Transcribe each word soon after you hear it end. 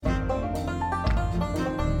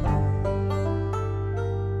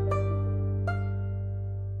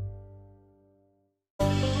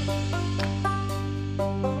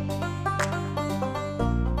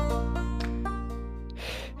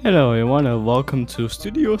Hello everyone and welcome to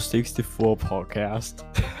Studio 64 podcast.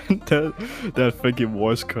 that freaking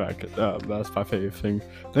voice crack. That's my favorite thing.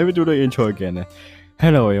 Let me do the intro again.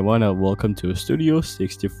 Hello everyone and welcome to Studio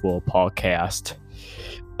 64 podcast.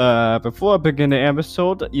 Before I begin the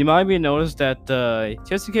episode, you might be noticed that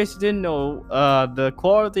just in case you didn't know, the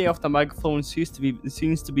quality of the microphone seems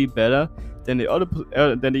to be better than the other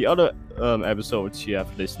episodes you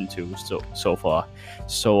have listened to so far.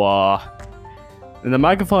 So the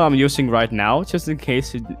microphone I'm using right now, just in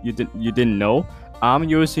case you didn't know, I'm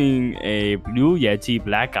using a Blue Yeti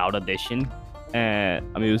Blackout Edition, and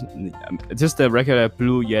I'm using just a regular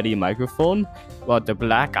Blue Yeti microphone, but the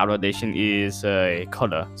Blackout Edition is a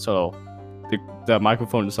color, so the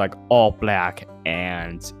microphone is like all black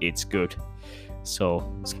and it's good. So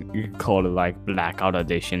you can call it like Blackout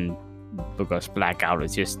Edition because blackout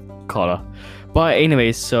is just color. But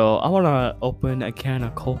anyways, so I wanna open a can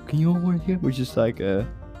of Coke over here, which is like a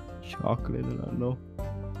chocolate, I don't know.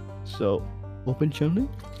 So open gently.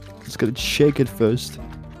 Just gotta shake it first.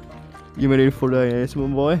 You ready for the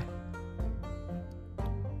ASMR boy?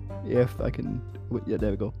 Yeah, if I can. Wait, yeah,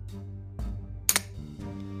 there we go.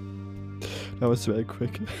 That was very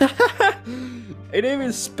quick. It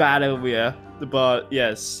even spat over here, but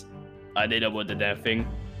yes, I did about the damn thing.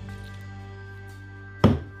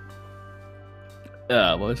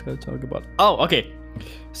 What was I gonna talk about? Oh, okay.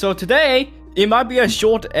 So today it might be a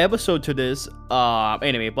short episode to this.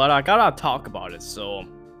 Anyway, but I gotta talk about it. So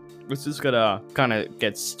we're just gonna kind of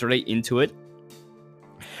get straight into it.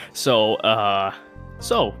 So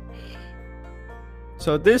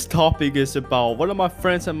this topic is about one of my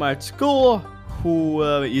friends at my school who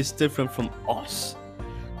is different from us.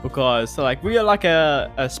 Because like we are like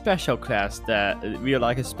a special class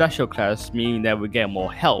meaning that we get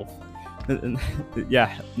more help.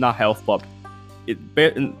 Yeah, not health, but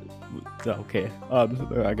okay. I'm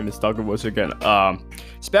gonna start the words again.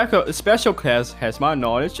 Special class has my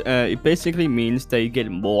knowledge. It basically means that you get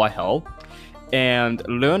more help and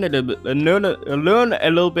learn a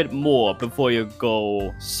little bit more before you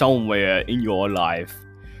go somewhere in your life.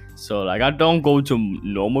 So like I don't go to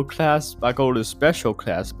normal class, I go to special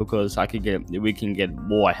class because we can get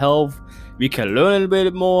more help, we can learn a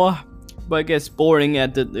little bit more. But it gets boring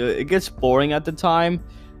at the time,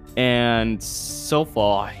 and so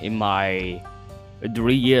far in my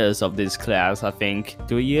 3 years of this class, I think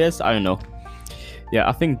 3 years, I don't know. Yeah,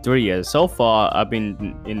 I think 3 years. So far, I've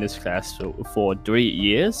been in this class for 3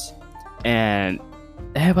 years, and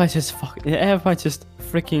everybody's just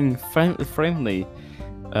freaking friendly.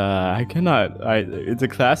 The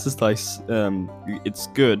class is like it's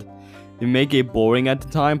good. It may get boring at the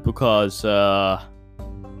time because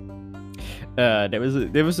there's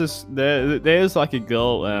like a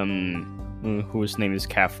girl whose name is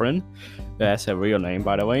Catherine. That's her real name,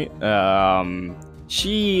 by the way.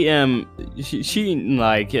 She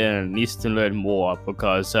needs to learn more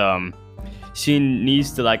because she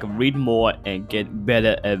needs to like read more and get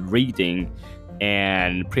better at reading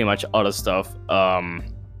and pretty much other stuff. I'm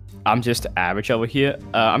just average over here.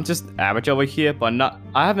 But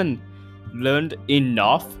I haven't learned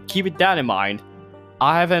enough. Keep it that in mind.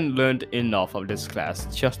 I haven't learned enough of this class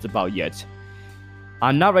just about yet.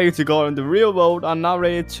 I'm not ready to go in the real world. I'm not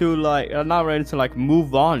ready to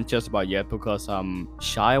move on just about yet because I'm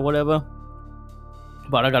shy or whatever.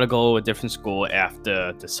 But I gotta go to a different school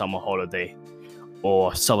after the summer holiday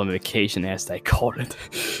or summer vacation as they call it.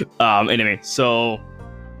 Anyway, so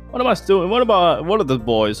what am I doing? What about one of the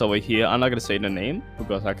boys over here? I'm not gonna say the name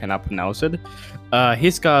because I cannot pronounce it.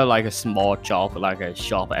 He's got like a small job, like a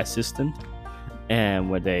shop assistant. And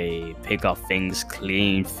where they pick up things,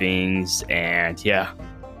 clean things, and yeah,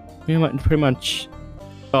 pretty much.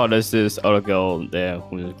 Oh, there's this other girl there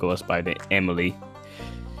who goes by the Emily.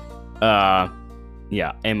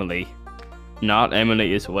 Yeah, Emily. Not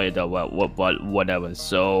Emily is way though. Whatever.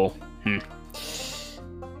 So, let's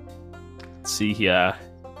see here.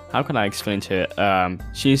 How can I explain to her?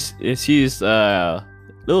 She's a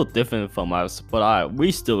little different from us, but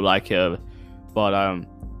we still like her. But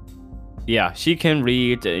yeah, she can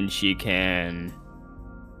read and she's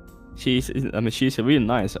really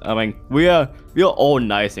nice. I mean, we are all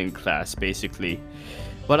nice in class basically,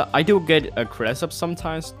 but I do get aggressive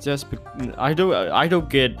sometimes. I do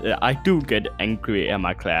get angry at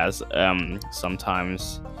my class.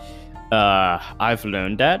 Sometimes I've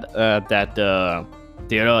learned that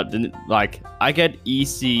I get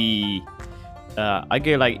easy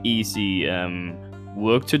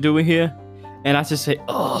work to do here, and I just say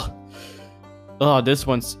Oh, this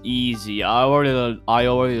one's easy. I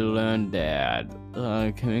already learned that.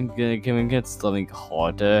 Can we get something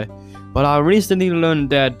harder? But I recently learned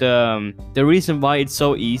that the reason why it's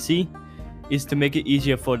so easy is to make it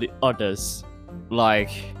easier for the others. Like,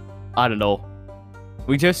 I don't know.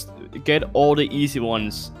 We just get all the easy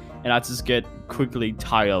ones, and I just get quickly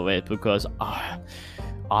tired of it because I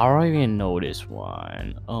don't even know this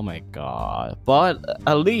one. Oh my god! But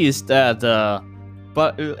at least that.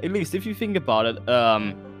 But at least if you think about it,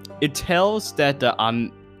 it tells that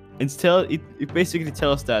it basically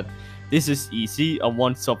tells that this is easy. I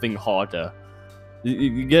want something harder.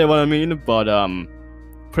 You get what I mean? But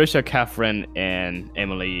pretty sure Catherine and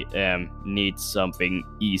Emily need something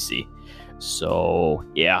easy. So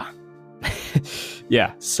yeah,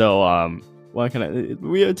 yeah. So what can I?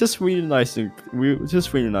 We are just really nice in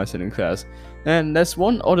class. And there's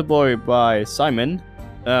one other boy by Simon.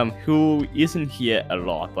 Who isn't here a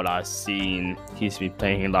lot, but I've seen he's been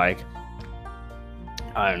playing like,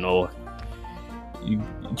 I don't know,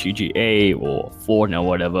 GTA or Fortnite or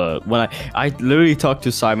whatever. When I literally talked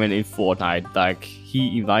to Simon in Fortnite, like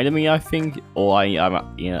he invited me, I think, or I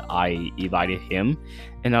invited him,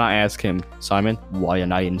 and then I asked him, Simon, why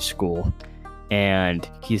am I in school? And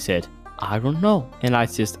he said, I don't know, and I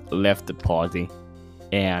just left the party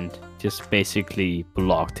and just basically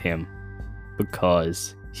blocked him.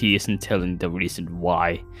 Because he isn't telling the reason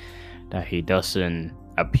why that he doesn't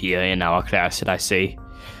appear in our class, should I say?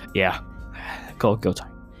 Yeah, go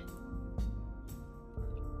time.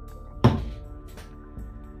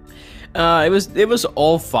 It was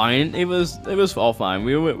all fine. It was all fine.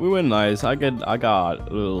 We were nice. I got a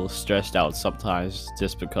little stressed out sometimes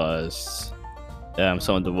just because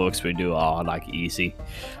some of the works we do are like easy.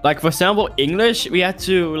 Like for example, English, we had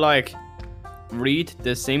to like read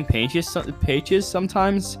the same pages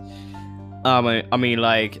sometimes. I mean,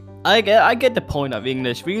 like I get the point of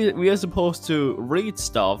English. We are supposed to read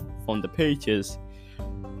stuff from the pages.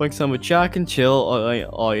 For example, Jack and Jill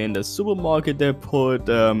or in the supermarket, they put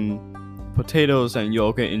potatoes and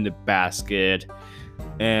yogurt in the basket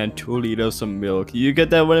and 2 liters of milk. You get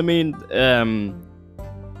that? What I mean?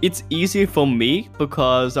 It's easy for me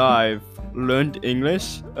because I've learned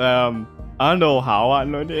English. I don't know how I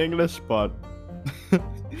learned English, but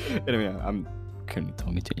anyway, I'm currently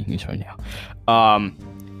talking to English right now.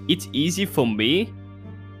 It's easy for me.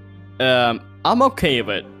 I'm okay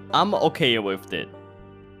with it. I'm okay with it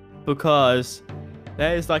because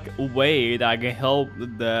that is like a way that I can help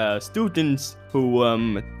the students who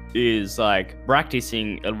is like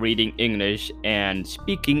practicing reading English and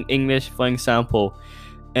speaking English, for example.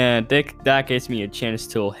 And that gives me a chance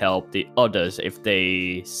to help the others if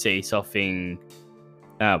they say something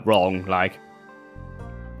wrong, like.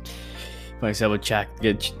 For example, Jack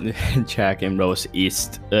and Rose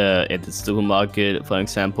East at the supermarket, for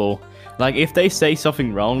example. Like if they say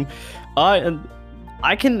something wrong, I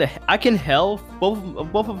can help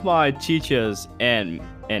both of my teachers and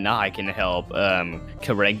I can help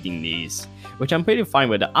correcting these, which I'm pretty fine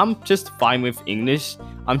with. I'm just fine with English.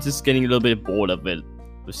 I'm just getting a little bit bored of it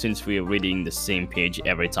since we're reading the same page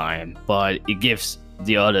every time. But it gives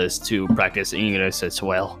the others to practice English as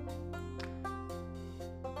well.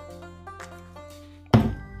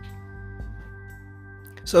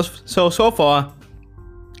 So far,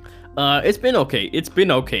 it's been okay.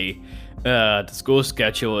 The school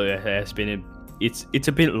schedule has been it's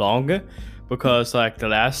a bit longer because like the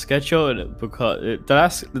last schedule the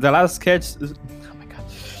last sketch. Oh my god,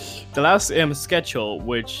 the last schedule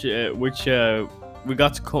which we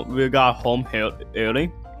got home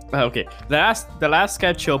early. Okay, the last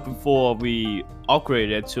schedule before we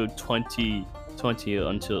upgraded to 2020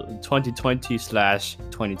 until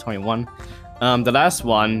 2020/2021. The last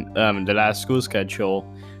one, the last school schedule,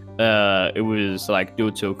 it was like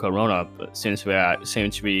due to Corona. But since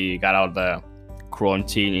we got out of the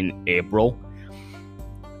quarantine in April,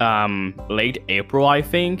 late April, I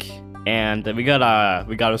think, and we got a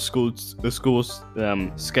school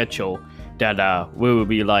schedule that we will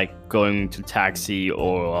be like going to taxi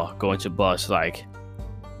or going to bus. Like,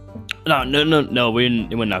 no, we're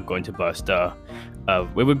not going to bus.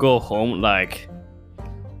 We will go home like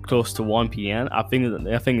close to 1 p.m. I think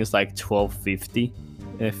it's like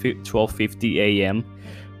 12:50 a.m.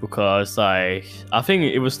 because I think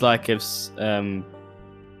it was like it's I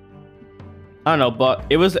don't know, but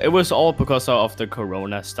it was all because of the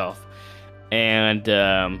Corona stuff, and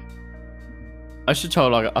I should talk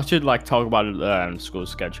about the school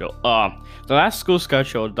schedule. The last school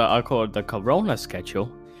schedule that I call the Corona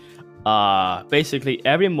schedule. Basically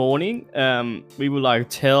every morning we would like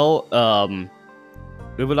tell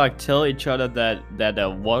we would like tell each other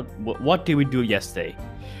that what did we do yesterday.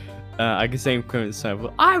 I can say, for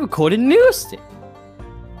example, I recorded news,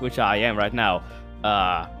 which I am right now.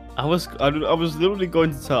 I was literally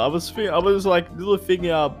going to tell. I was like literally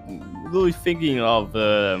thinking of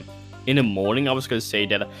in the morning. I was gonna say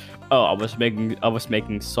that I was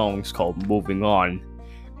making songs called "Moving On,"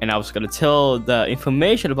 and I was gonna tell the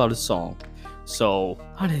information about the song. So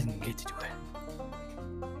I didn't get to do it.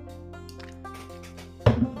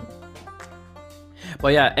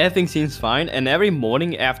 But yeah, everything seems fine. And every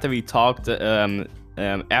morning after we talked,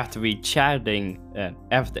 after we chatted,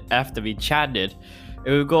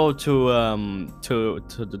 we would go to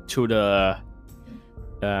the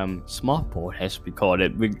smart board, as we call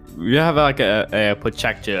it. We have like a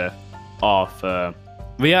projector of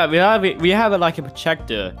we have like a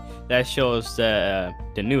projector that shows the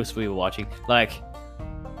news we were watching. Like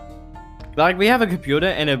we have a computer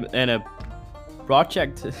and a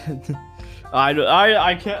project. I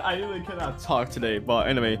really cannot talk today, but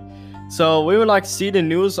anyway, so we would like see the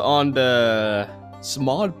news on the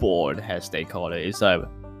smart board, as they call it. It's a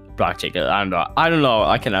project. I don't know.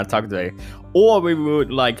 I cannot talk today. Or we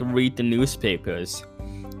would like read the newspapers,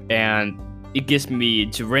 and it gives me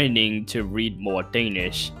training to read more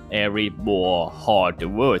Danish and read more hard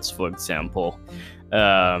words. For example,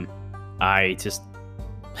 I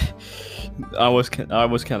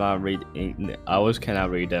cannot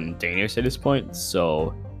read Danish at this point,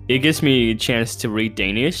 so it gives me a chance to read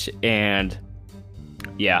Danish. And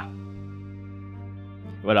yeah,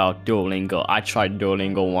 without Duolingo, I tried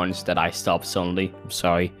Duolingo once that I stopped suddenly. I'm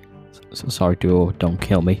sorry, so sorry, Duo, don't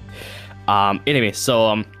kill me. Anyway,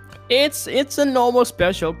 so it's a normal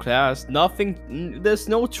special class. There's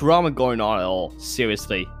no drama going on at all.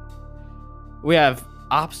 Seriously, we have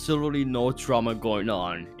absolutely no drama going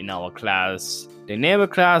on in our class. The neighbor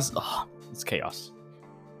class, it's chaos.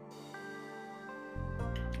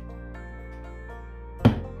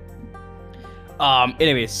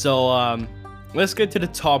 Anyway, so let's get to the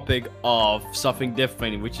topic of something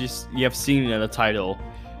different, which is, you have seen in the title,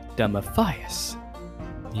 the Mathias.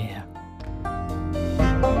 Yeah.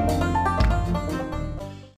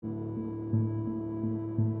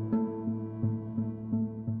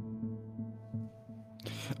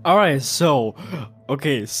 Alright, so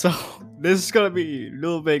this is gonna be a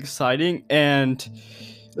little bit exciting and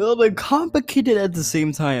a little bit complicated at the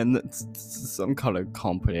same time. It's some kind of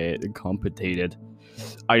complicated.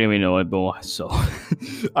 I don't even know it more, so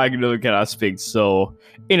I really cannot speak. So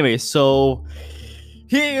anyway, so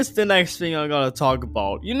here's the next thing I'm gonna talk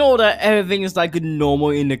about. You know that everything is like normal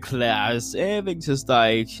in the class. Everything's just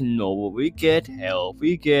like normal. We get help.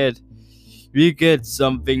 We get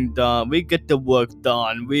something done. We get the work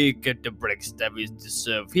done. We get the breaks that we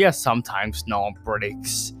deserve. Here sometimes no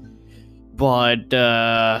breaks, but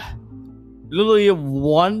literally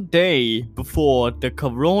one day before the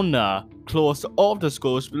corona closed all the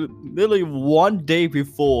schools, literally one day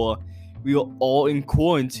before, we were all in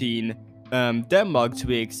quarantine. Denmark to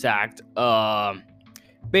be exact.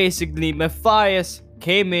 Basically, Mathias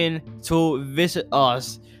came in to visit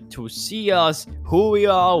us, to see us, who we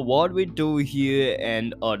are, what we do here,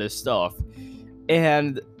 and other stuff.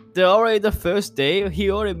 And the first day,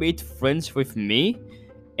 he already made friends with me,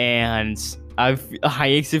 and I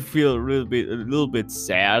actually feel a little bit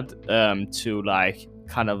sad to like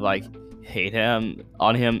kind of like hate him.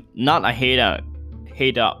 Not I hate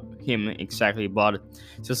him exactly, but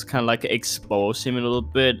just kind of like expose him a little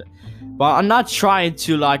bit. But I'm not trying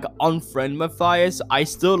to like unfriend Mathias. I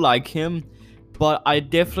still like him, but I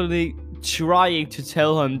definitely trying to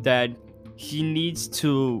tell him that he needs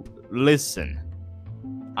to listen.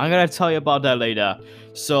 I'm gonna tell you about that later.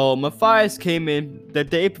 So Mathias came in the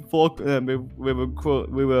day before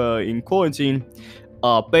we were in quarantine.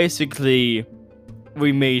 Basically,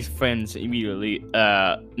 we made friends immediately.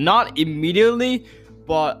 Not immediately,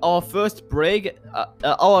 but our first break.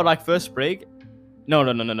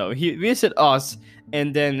 No. He visited us,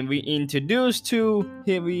 and then we introduced to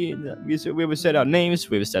him. We would set our names,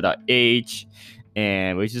 we would set our age,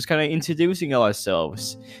 and we're just kind of introducing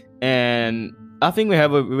ourselves. And I think we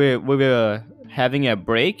were having a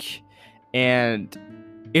break, and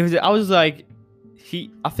I was like,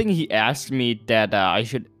 I think he asked me that I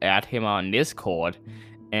should add him on Discord,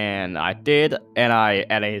 and I did, and I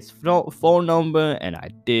added his phone number, and I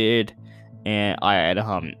did, and I added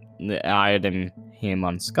him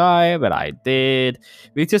on Skype, but I did.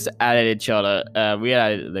 We just added each other. We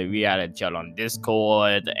added each other on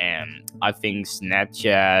Discord, and I think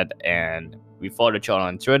Snapchat, and we followed each other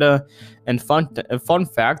on Twitter. And fun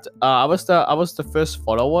fact, I was the first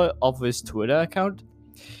follower of his Twitter account.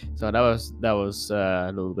 So that was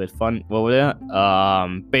a little bit fun over there.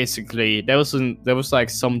 Basically there was like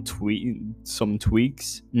some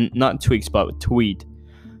tweaks, not tweaks but tweet.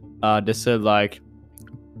 They said like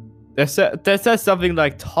they said something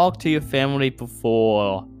like talk to your family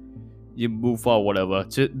before you move on, whatever.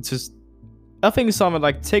 Just I think something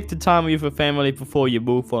like take the time with your family before you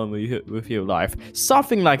move on with your life.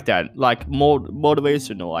 Something like that, like more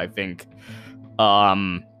motivational, I think.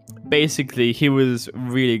 Basically he was a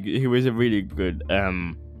really good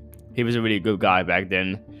guy back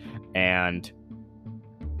then, and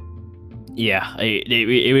yeah,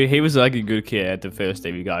 he was like a good kid at the first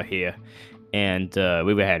day we got here, and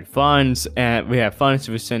we had fun,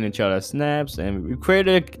 we sent each other snaps, and we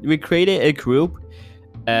created a group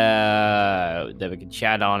that we could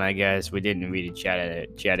chat on. I guess we didn't really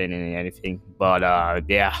chat in anything, but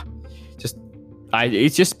yeah,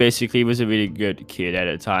 it's just basically was a really good kid at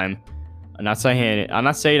the time. I'm not saying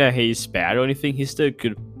that he's bad or anything. He's still a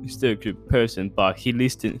good person, but he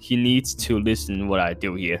needs to listen what I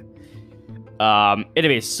do here.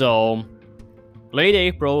 Anyway, so late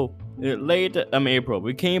April,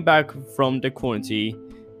 we came back from the quarantine.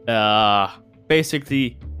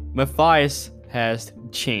 Basically, Mathias has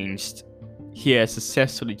changed. He has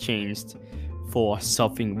successfully changed for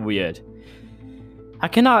something weird. I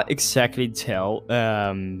cannot exactly tell.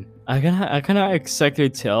 I cannot exactly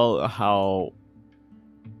tell how.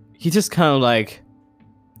 He just kind of like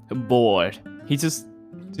bored. He was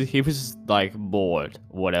just like bored,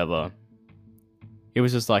 whatever. He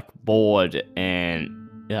was just like bored, and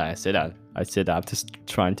yeah, I said that. I'm just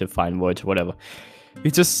trying to find words, whatever. He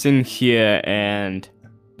just sitting here and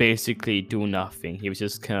basically do nothing. He was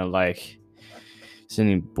just kind of like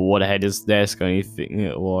sitting bored at his desk or anything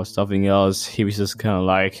or something else. He was just kind of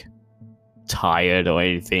like tired or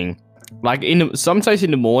anything. Like sometimes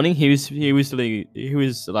in the morning he was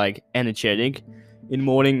like energetic in the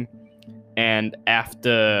morning, and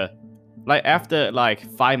after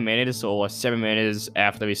 5 minutes or 7 minutes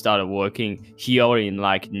after we started working, he already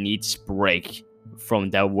like needs break from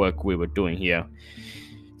that work we were doing here,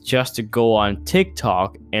 just to go on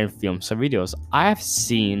TikTok and film some videos. I've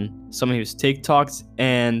seen some of his TikToks,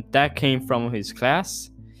 and that came from his class.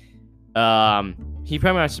 He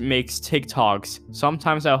pretty much makes TikToks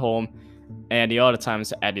sometimes at home and the other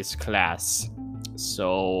times at his class.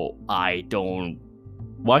 So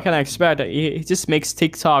what can I expect? He just makes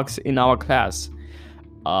TikToks in our class.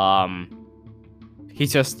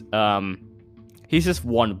 He's just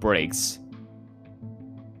one breaks.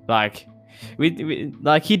 Like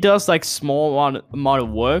he does like small amount of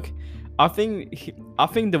work. I think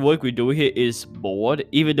the work we do here is bored,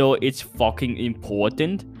 even though it's fucking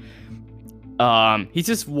important. He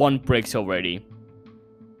just one breaks already.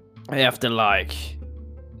 After like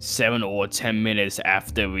 7 or 10 minutes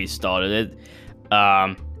after we started it,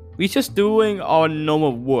 we're just doing our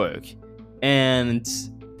normal work, and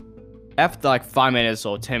after like 5 minutes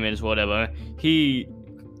or 10 minutes, whatever, he's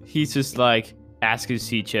just like ask his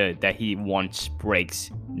teacher that he wants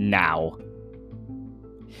breaks now.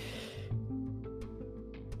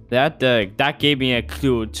 That gave me a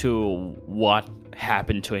clue to what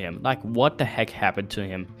happened to him. Like, what the heck happened to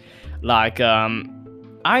him? Like,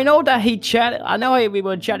 I know that we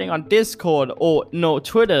were chatting on Discord or no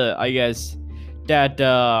Twitter, I guess. That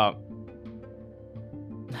I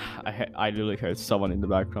literally heard someone in the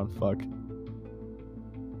background. Fuck.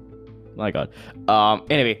 My God.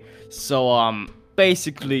 Anyway, so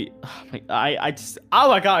basically, I just, oh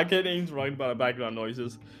my God, I get interrupted by the background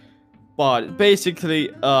noises. But basically,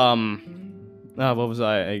 what was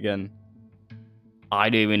I again? I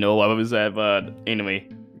don't even know what I was at, but anyway,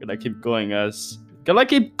 gonna keep going, I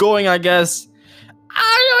guess.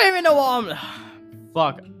 I don't even know what I'm.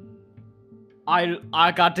 Fuck.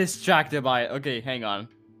 I got distracted by it. Okay, hang on.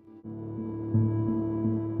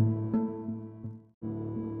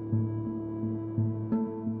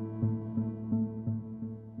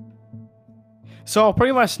 So I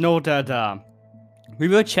pretty much know that we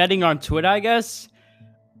were chatting on Twitter, I guess.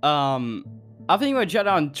 I think we were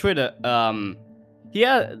chatting on Twitter.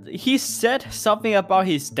 He said something about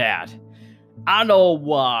his dad. I don't know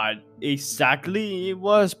what exactly it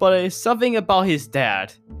was, but it's something about his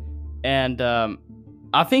dad. And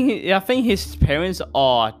I think his parents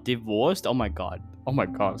are divorced. Oh my god,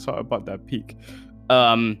 sorry about that peak.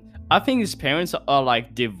 I think his parents are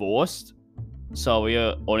like divorced, so we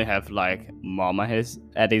only have like mom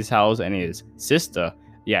at his house and his sister.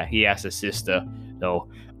 Yeah, he has a sister though.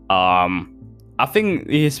 I think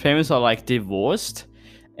his parents are like divorced,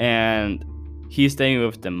 and he's staying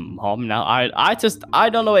with the mom now. I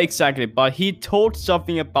don't know exactly, but he told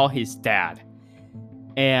something about his dad.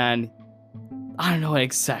 and I don't know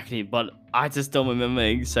exactly, but I just don't remember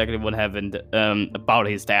exactly what happened about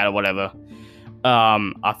his dad or whatever.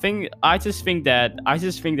 I just think that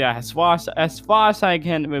as far as I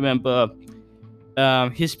can remember,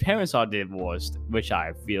 his parents are divorced, which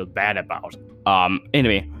I feel bad about.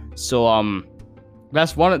 Anyway, so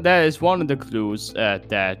that is one of the clues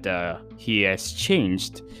that he has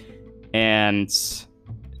changed, and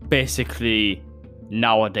basically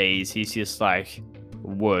nowadays he's just like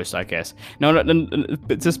worse, I guess. No,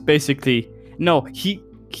 just basically no.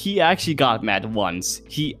 He actually got mad once.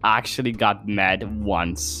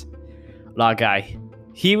 Like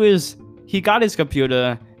he got his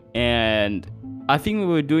computer, and I think we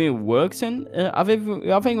were doing works, and I think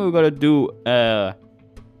we were gonna do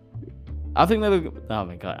I think we were, oh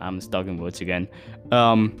my god, I'm stuck in words again.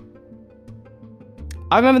 I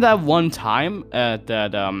remember that one time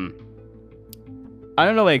that I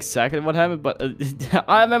don't know exactly what happened, but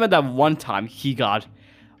I remember that one time he got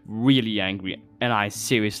really angry, and I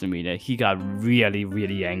seriously mean it. He got really,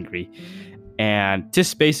 really angry, and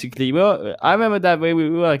just basically, well, I remember that way we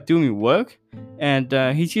were like doing work, and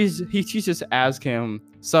he just asked him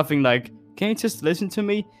something like, "Can you just listen to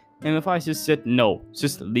me?" And if I just said no,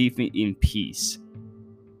 just leave me in peace,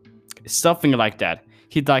 something like that.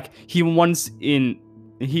 He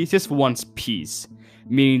just wants peace,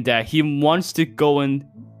 meaning that he wants to go in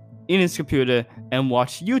his computer and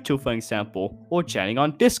watch YouTube, for example, or chatting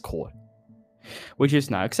on Discord, which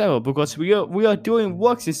is not acceptable because we are doing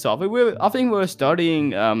works and stuff. I think we're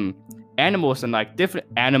studying animals and like different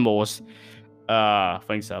animals,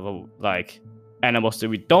 for example, like animals that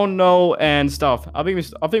we don't know and stuff. I think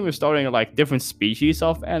we're studying like different species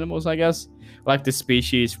of animals, I guess, like the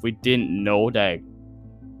species we didn't know that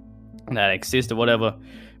exist or whatever.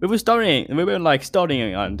 We were studying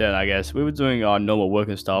on that, I guess. We were doing our normal work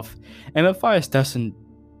and stuff. And Mathias doesn't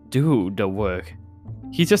do the work.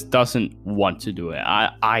 He just doesn't want to do it.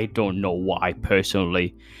 I don't know why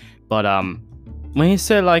personally. But when he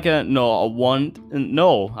said like no,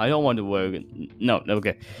 I don't want to work. No,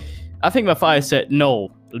 okay. I think Mathias said, "No,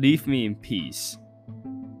 leave me in peace."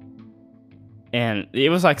 And it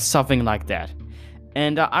was like something like that.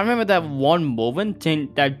 And I remember that one moment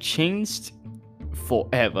that changed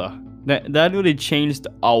forever. That really changed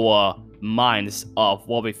our minds of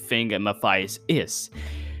what we think Mathias is.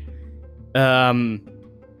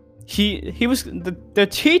 He was the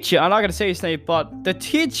teacher. I'm not gonna say his name, but the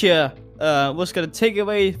teacher was gonna take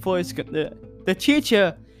away the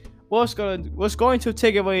teacher was going to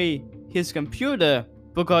take away his computer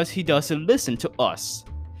because he doesn't listen to us.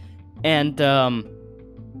 And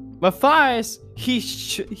Mathias, he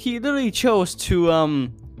literally chose to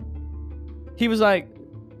he was like,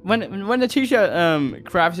 when the teacher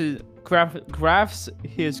grabs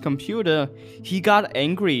his computer, he got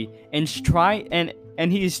angry and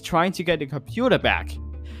he's trying to get the computer back,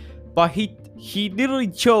 but he literally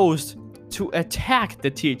chose to attack the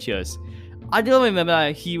teachers. I don't remember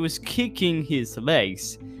that he was kicking his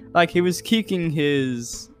legs, like he was kicking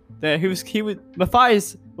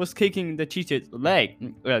Mathias was kicking the teacher's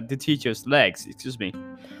legs. Excuse me.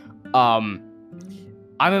 I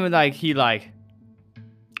remember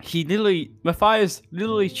Mathias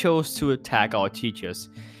literally chose to attack our teachers.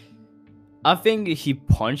 I think he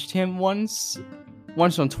punched him once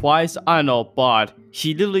or twice. I don't know, but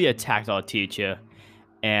he literally attacked our teacher,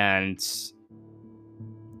 and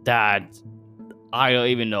that I don't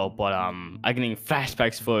even know. But I'm getting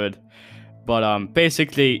flashbacks for it. But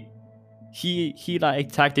basically, he like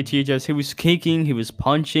attacked the teachers. He was kicking, he was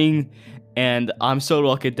punching, and I'm so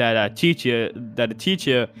lucky that the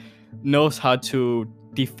teacher knows how to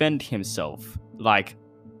defend himself, like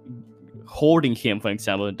holding him, for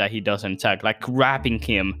example, that he doesn't attack, like grabbing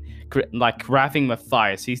him, like grabbing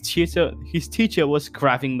Mathias. His teacher was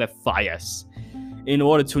grabbing Mathias in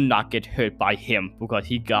order to not get hurt by him, because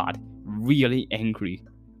he got really angry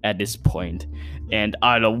at this point. And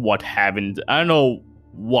I don't know what happened. I don't know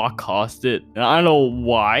what caused it. I don't know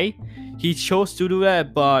why he chose to do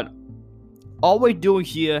that, but all we're doing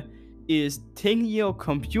here is taking your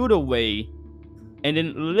computer away and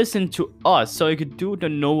then listen to us so you could do the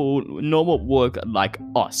normal work like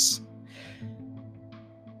us.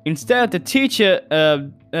 Instead, the teacher,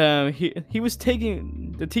 he was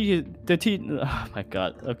taking the teacher. Oh my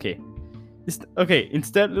god. Okay. Just a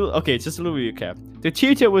little recap. The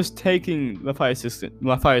teacher was taking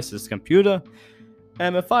Mathias's computer,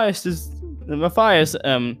 and Mathias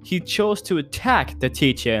he chose to attack the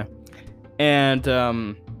teacher, and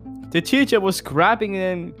the teacher was grabbing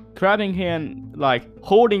him, like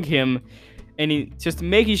holding him, and he just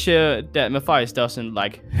making sure that Mathias doesn't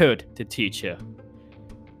like hurt the teacher.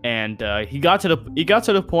 and he got to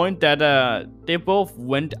the point that they both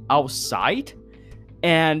went outside,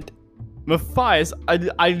 and Mathias,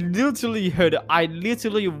 I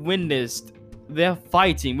literally witnessed their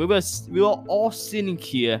fighting. We were all sitting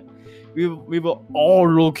here, we were all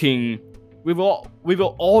looking. We were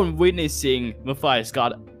all witnessing Mathias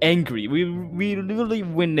got angry. We literally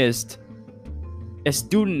witnessed a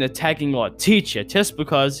student attacking our teacher just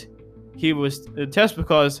because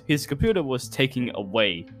his computer was taken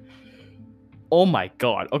away. Oh my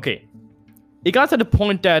god. Okay. It got to the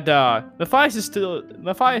point that Mathias is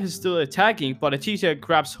still attacking, but the teacher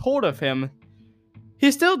grabs hold of him.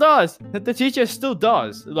 He still does. The teacher still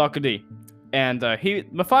does, luckily. And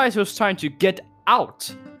Mathias was trying to get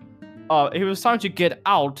out. He was trying to get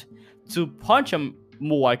out to punch him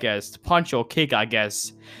more, I guess. Punch or kick, I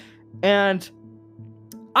guess. And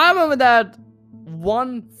I remember that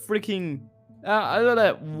one freaking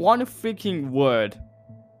word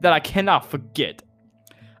that I cannot forget.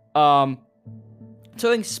 To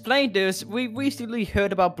explain this, we recently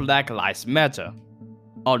heard about Black Lives Matter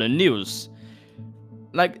on the news.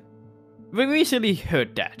 Like, we recently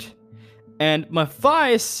heard that. And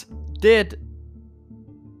Mathias did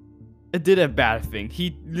a bad thing.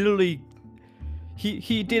 He literally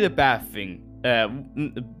he did a bad thing.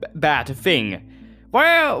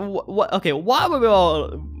 While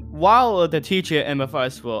the teacher and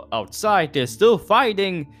Mathias were outside, they're still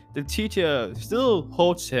fighting. The teacher still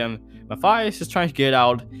holds him. Mathias is trying to get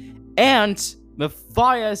out, and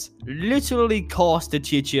Mathias literally calls the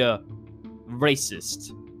teacher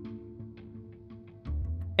racist.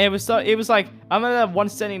 And it was like, I remember one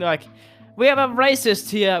standing like, we have a racist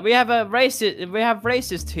here. We have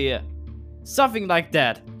racist here. Something like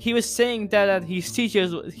that. He was saying that his teacher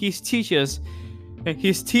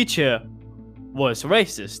was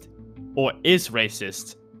racist, or is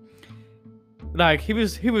racist. Like, he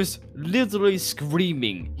was literally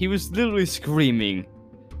screaming.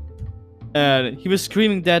 And he was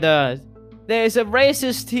screaming that there's a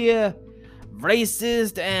racist here,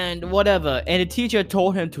 racist and whatever. And the teacher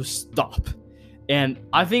told him to stop. And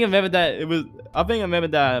I remember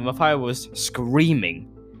that Mathias was screaming.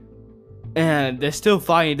 And they're still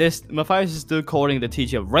fighting this. Mathias is still calling the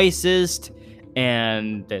teacher racist.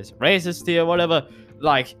 And there's racist here, whatever.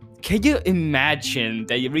 Like, can you imagine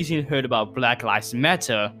that you recently heard about Black Lives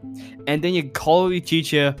Matter, and then you call your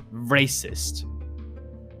teacher racist?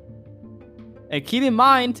 And keep in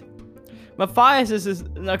mind, Mathias is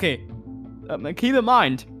okay. Keep in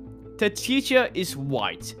mind, the teacher is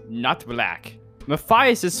white, not black.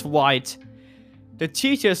 Mathias is white, the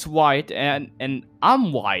teacher is white, and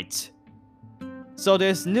I'm white. So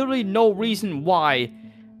there's literally no reason why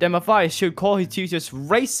that Mathias should call his teachers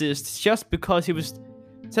racist just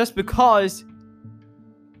because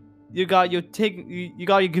you got your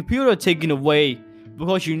computer taken away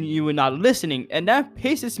because you were not listening, and that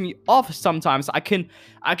pisses me off sometimes. I can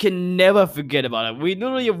never forget about it. We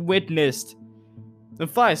literally witnessed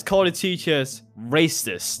Mathias call the teachers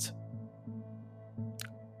racist,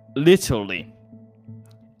 literally,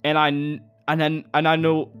 and I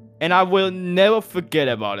know. And I will never forget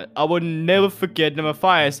about it. I will never forget that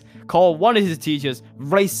Mathias called one of his teachers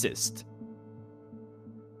racist.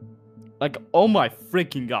 Like, oh my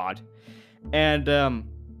freaking god. And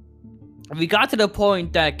we got to the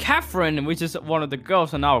point that Catherine, which is one of the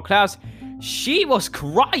girls in our class, she was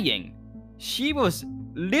crying. She was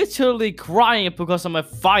literally crying because of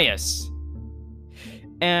Mathias.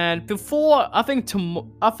 And before, I think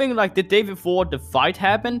like the day before the fight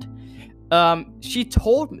happened, she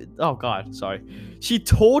told me, she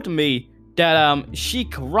told me that she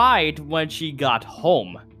cried when she got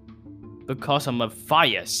home because of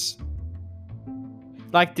Mathias.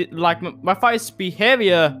 Like Mathias'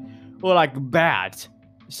 behavior was like bad,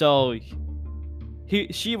 so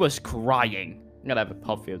she was crying. I'm gonna have a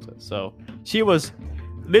pop filter. So she was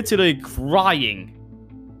literally crying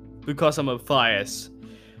because of Mathias.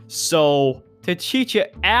 So the teacher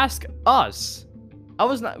asked us. I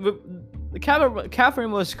was not.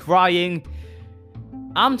 Catherine was crying.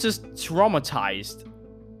 I'm just traumatized.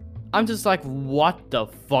 I'm just like, what the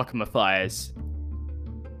fuck, Mathias?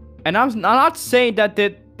 And I'm not saying that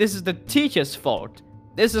this is the teacher's fault.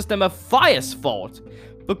 This is the Mathias' fault.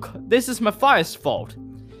 This is Mathias' fault.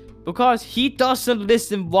 Because he doesn't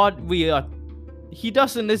listen he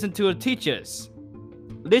doesn't listen to the teachers.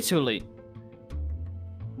 Literally.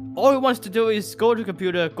 All he wants to do is go to the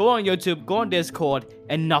computer, go on YouTube, go on Discord,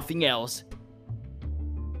 and nothing else.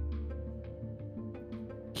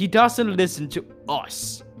 He doesn't listen to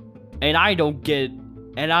us. And I don't get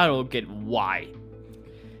why.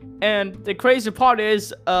 And the crazy part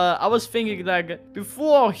is, I was thinking like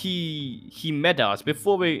before he met us,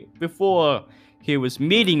 before he was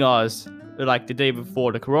meeting us, like the day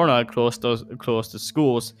before the corona closed the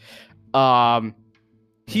schools.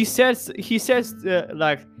 He says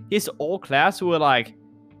like his old class were like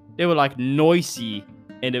noisy,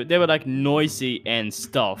 and they were like noisy and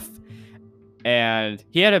stuff. And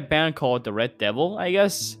he had a band called the Red Devil, I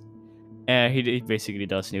guess. And he basically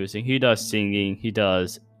does music. He does singing. He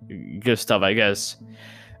does good stuff, I guess.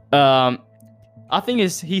 I think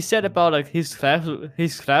he said about like his class.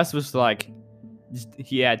 His class was like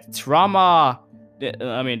he had trauma.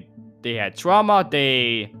 I mean, they had trauma.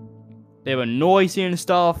 They were noisy and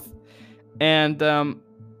stuff. And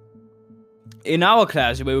in our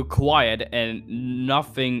class, we were quiet and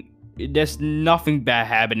nothing. There's nothing bad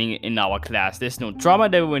happening in our class. There's no drama.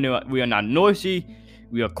 We are not noisy.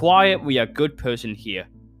 We are quiet. We are good person here.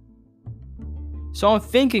 So I'm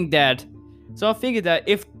thinking that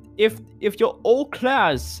if your old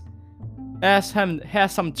class has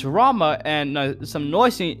some drama and some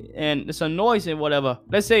noise and whatever.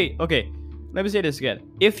 Let me say this again.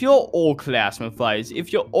 If your old class, Mathias,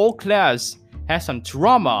 if your old class has some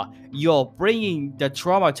drama, you're bringing the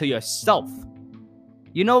drama to yourself.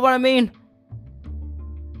 You know what I mean?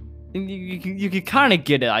 You can kind of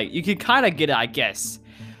get it. I guess.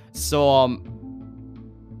 So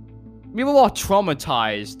we were all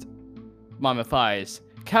traumatized by Mathias.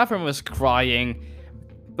 Catherine was crying.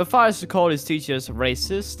 Mathias called his teachers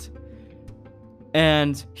racist,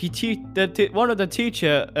 and one of the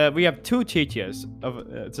teacher. We have two teachers.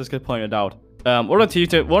 Just get pointed out. One of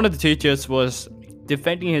the teachers was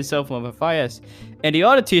defending himself from Mathias, and the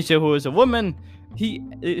other teacher, who was a woman,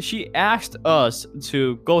 she asked us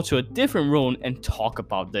to go to a different room and talk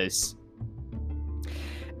about this.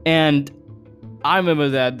 And I remember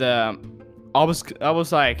that I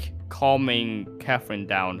was like calming Catherine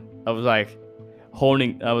down. I was like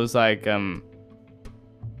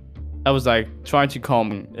trying to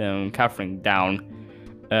calm Catherine down.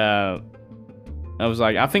 I was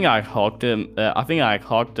like, I think I hugged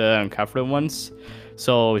Catherine once,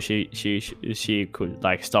 so she could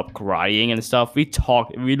like stop crying and stuff. We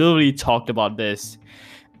literally talked about this,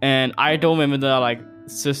 and I don't remember the like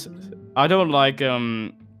I don't like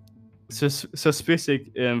suspicious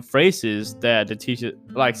phrases that the teacher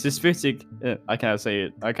like suspicious. I cannot say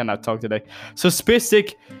it. I cannot talk today.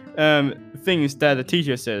 Suspicious things that the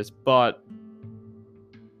teacher says, but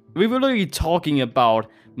we were literally talking about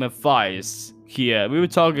Mathias here. We were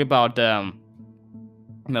talking about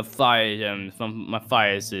Mathias from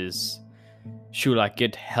Mathias's should I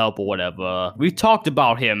get help or whatever. We talked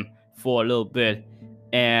about him for a little bit,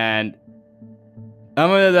 and I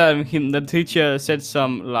remember that the teacher said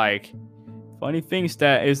some like funny things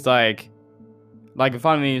that is like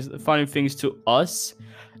funny things to us,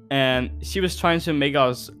 and she was trying to make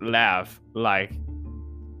us laugh, like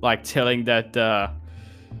telling that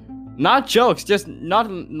not jokes, just not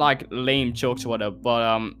like lame jokes or whatever,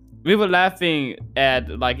 but we were laughing at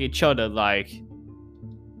like each other, like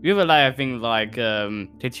we were laughing like the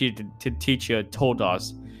teacher told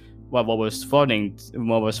us what was funny,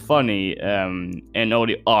 and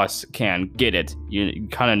only us can get it. You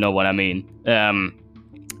kind of know what I mean.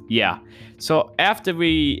 Yeah. So after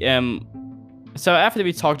we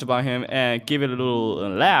talked about him and give it a little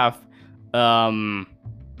laugh, I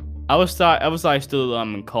was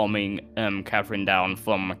still calming Catherine down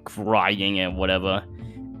from crying and whatever,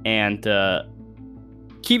 and I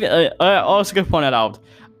also gonna point that out.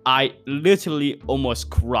 I literally almost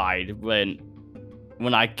cried when we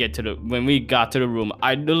got to the room.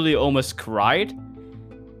 I literally almost cried.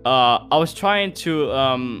 I was trying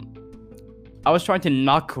to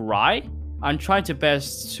not cry. I'm trying to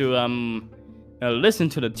best to listen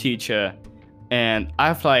to the teacher, and I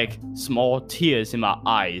have like small tears in my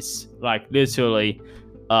eyes, like literally.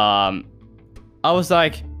 I was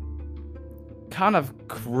like kind of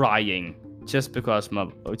crying just because of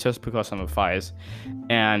Mathias,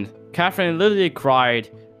 and Catherine literally cried.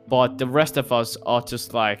 But the rest of us are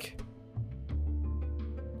just like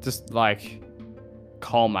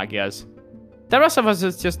calm, I guess. The rest of us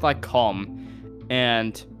is just like calm.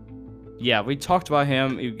 And yeah, we talked about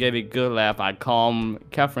him. He gave a good laugh. I calmed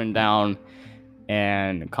Catherine down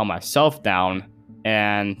and calmed myself down.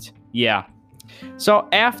 And yeah. So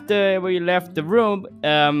after we left the room,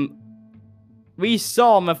 we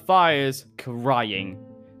saw Mathias crying.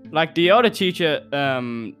 Like the other teacher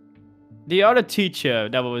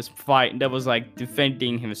that was like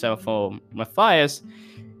defending himself from Mathias,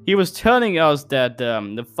 he was telling us that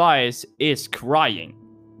Mathias is crying.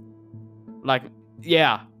 Like,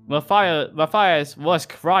 yeah, Matthias was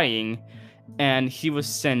crying, and he was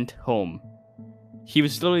sent home. He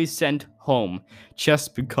was literally sent home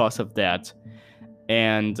just because of that.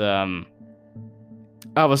 And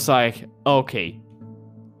I was like, okay,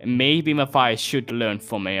 maybe Matthias should learn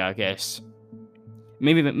from me, I guess.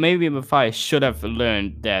 Maybe Matthias should have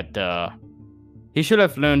learned that. He should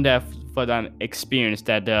have learned that for that experience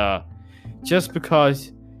that just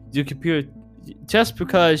because your computer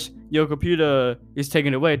is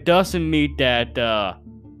taken away doesn't mean that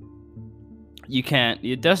you can't.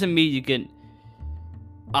 It doesn't mean you can.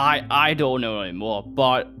 I don't know anymore,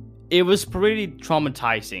 but it was pretty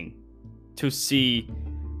traumatizing to see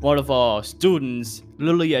one of our students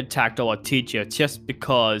literally attacked our teacher just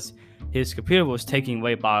because his computer was taken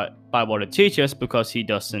away by one of the teachers because he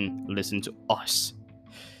doesn't listen to us.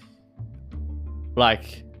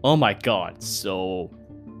 Like, oh my god. So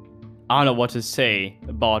I don't know what to say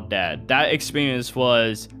about that. That experience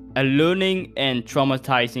was a learning and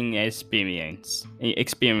traumatizing experience.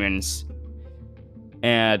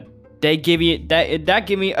 And they give me that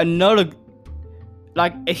gave me another,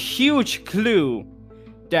 like, a huge clue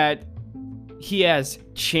that he has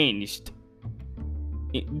changed.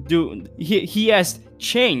 He has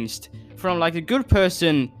changed from like a good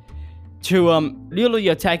person to literally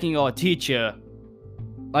attacking our teacher.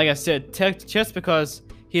 Like I said, just because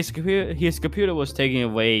his computer was taken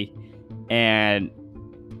away, and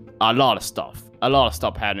a lot of stuff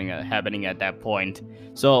happening at that point.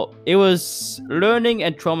 So it was learning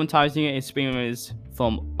and traumatizing experience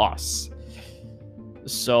from us.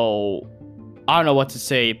 So I don't know what to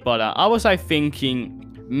say, but I was like thinking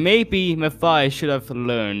maybe Matthias should have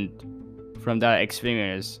learned from that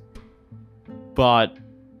experience. But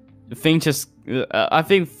I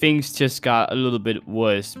think things just got a little bit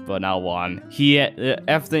worse from now on.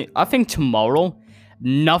 I think tomorrow,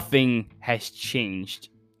 nothing has changed.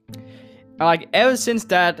 Like, ever since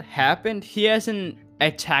that happened, he hasn't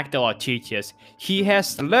attacked our teachers. He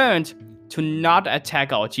has learned to not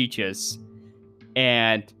attack our teachers.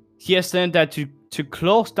 And he has learned that to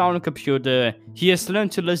close down the computer. He has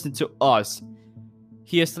learned to listen to us.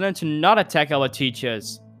 He has learned to not attack our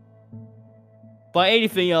teachers. But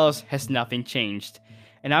anything else has nothing changed.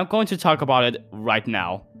 And I'm going to talk about it right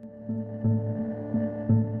now.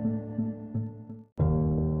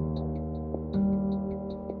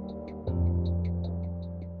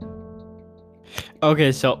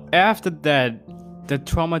 Okay, so after that, the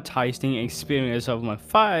traumatizing experience of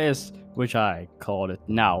Mathias, which I call it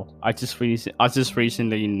now, I just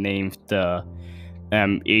recently named the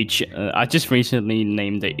each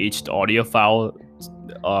audio file.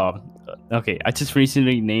 I just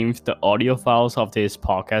recently named the audio files of this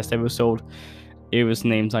podcast episode. It was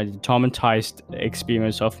named like the traumatized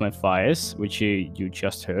experience of Mathias, which you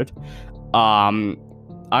just heard.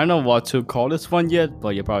 I don't know what to call this one yet,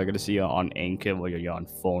 but you're probably gonna see it on Anchor, whether you're on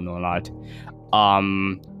phone or not.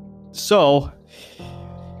 So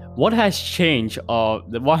what has changed?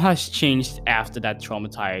 What has changed after that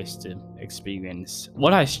traumatized experience?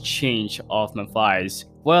 What has changed of Mathias?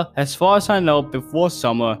 Well, as far as I know, before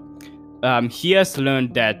summer, he has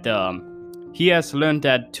learned that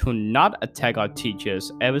to not attack our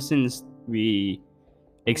teachers. Ever since we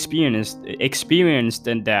experienced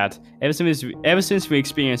that, ever since we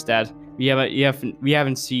experienced that, we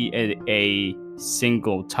haven't seen a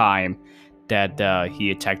single time that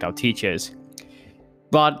he attacked our teachers.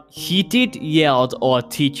 But he did yell at our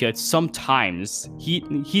teachers sometimes. He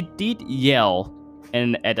did yell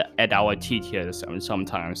at our teachers. I mean,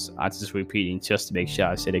 sometimes. I'm just repeating just to make sure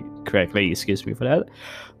I said it correctly. Excuse me for that.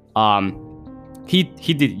 He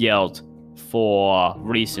did yell for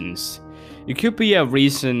reasons. It could be a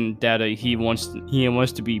reason that he wants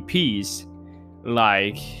to be peace.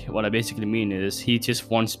 Like, what I basically mean is he just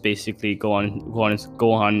wants basically go on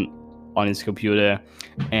his computer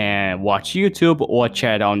and watch YouTube or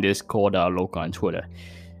chat on Discord or look on Twitter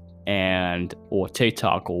or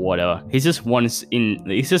TikTok or whatever. He just wants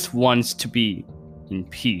to be in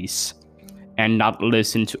peace and not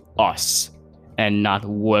listen to us and not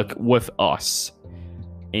work with us.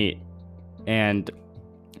 And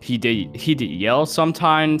he did yell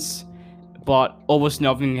sometimes, but almost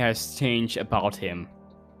nothing has changed about him.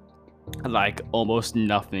 Like, almost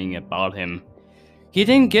nothing about him. He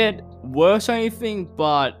didn't get worse or anything,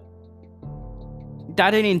 but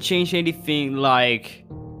that didn't change anything. Like,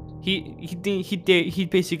 he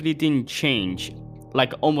basically didn't change.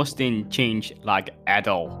 Like, almost didn't change, like, at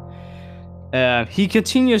all. He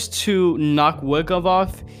continues to not work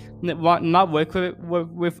with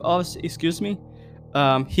us. Excuse me.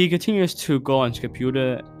 He continues to go on his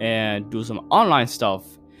computer and do some online stuff.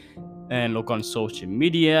 and look on social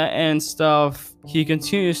media and stuff. He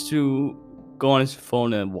continues to go on his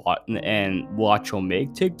phone and watch or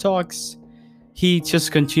make TikToks. He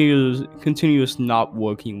just continues not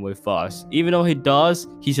working with us. Even though he does,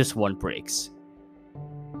 he just want breaks.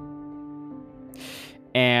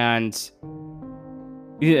 And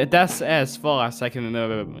that's as far as I can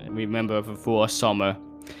remember before summer.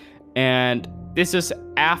 And this is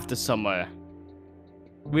after summer.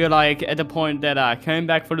 We're like at the point that I came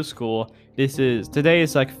back for the school. Today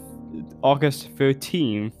is like August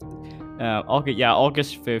 13th.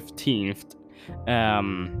 August 15th.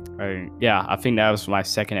 I think that was my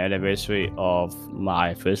second anniversary of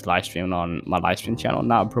my first live stream on my live stream channel.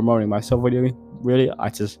 Not promoting myself really. I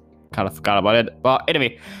just kind of forgot about it. But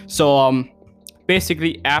anyway, so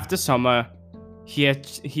basically after summer, he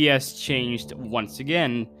has changed once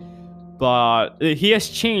again. But he has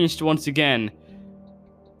changed once again.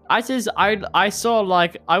 I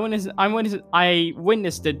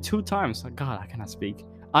witnessed it 2 times. Oh God, I cannot speak.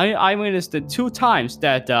 I witnessed it 2 times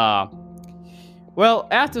that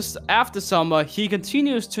after summer he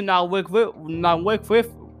continues to not work with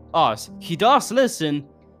us. He does listen,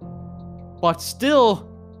 but still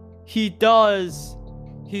he does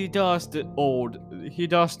the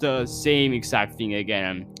same exact thing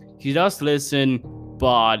again. He does listen,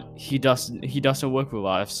 but he doesn't work with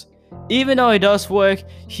us. Even though he does work,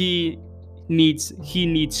 he needs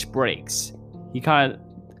breaks. He kind of,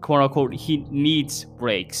 quote unquote, he needs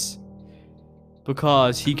breaks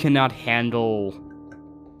because he cannot handle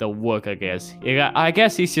the work, I guess. I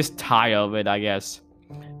guess he's just tired of it, I guess.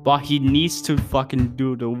 But he needs to fucking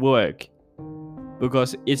do the work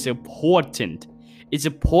because it's important. It's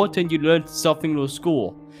important you learn something in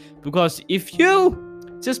school. Because if you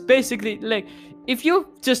just basically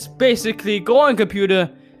go on computer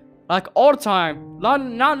like all the time,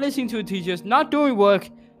 not listening to teachers, not doing work,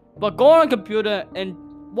 but go on computer and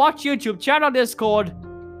watch YouTube, chat on Discord,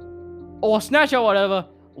 or Snapchat or whatever,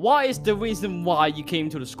 what is the reason why you came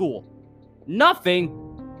to the school? Nothing.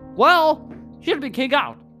 Well, you should have been kicked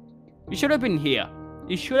out. You should have been here.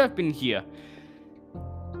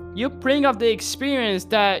 You bring up the experience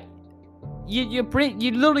that you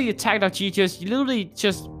literally attacked our teachers. You literally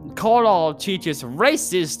just called our teachers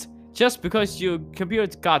racist just because your computer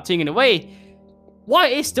got taken away. What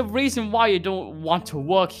is the reason why you don't want to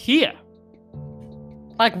work here?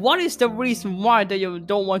 Like, what is the reason why that you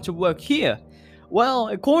don't want to work here? Well,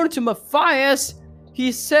 according to Mathias,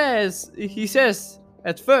 he says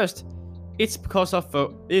at first it's because of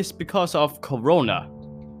Corona.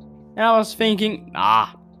 And I was thinking,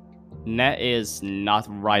 that is not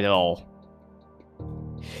right at all.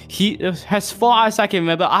 As far as I can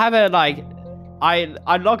remember,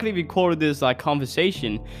 I luckily recorded this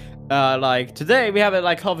conversation. Today we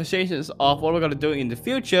have conversations of what we're gonna do in the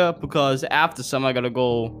future, because after summer I gotta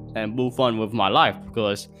go and move on with my life,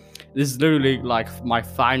 because this is literally my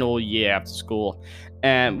final year after school.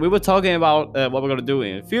 And we were talking about what we're gonna do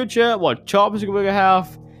in the future, what jobs we're gonna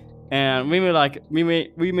have, and we made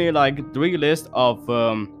 3 lists of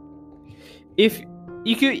if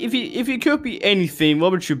you could be anything,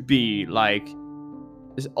 what would you be? Like,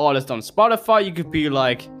 it's all listed on Spotify. You could be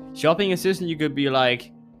shopping assistant. You could be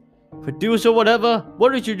producer, whatever.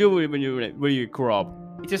 What did you do when you grew up?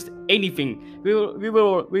 It's just anything. We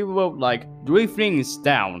wrote 3 things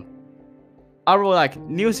down. I wrote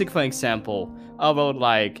music, for example. I wrote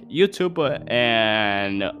YouTuber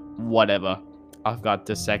and whatever. I forgot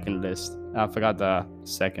the second list. I forgot the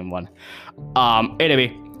second one.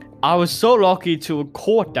 Anyway, I was so lucky to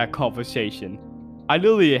record that conversation. I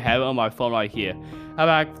literally have it on my phone right here. I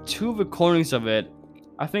have 2 recordings of it.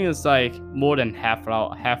 I think it's more than half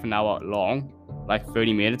an hour long,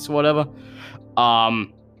 30 minutes or whatever.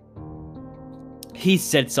 He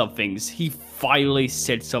said some things. He finally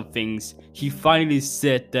said some things. He finally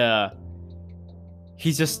said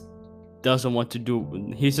he just doesn't want to do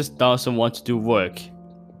work.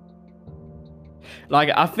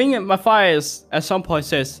 I think Mathias at some point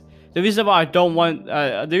says, the reason why I don't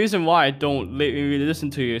listen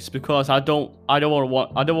to you is because I don't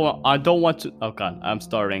want to. Oh God, I'm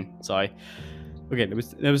starting. Sorry. Okay, let me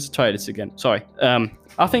try this again. Sorry.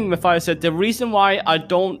 I think Mathias said the reason why I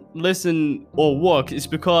don't listen or work is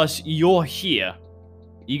because you're here.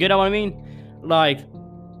 You get what I mean?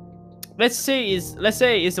 Let's say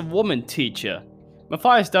it's a woman teacher.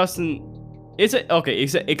 Mathias doesn't. It's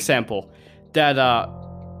an example that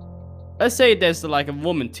let's say there's a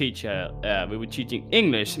woman teacher. We were teaching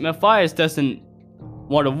English. Mathias doesn't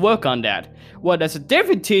want to work on that. Well, there's a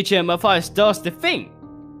different teacher. Mathias does the thing.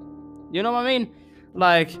 You know what I mean?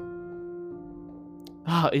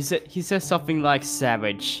 He says something like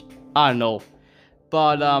savage. I don't know,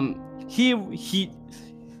 but he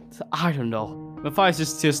I don't know. Mathias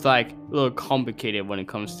is just like a little complicated when it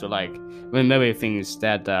comes to like when maybe things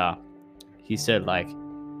that he said like.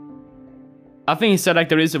 I think he said like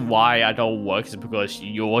the reason why I don't work is because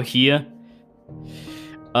you're here.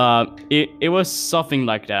 It was something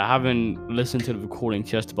like that. I haven't listened to the recording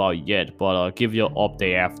just about yet, but I'll give you an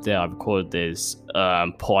update after I record this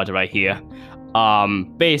part right here.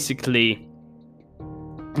 Basically,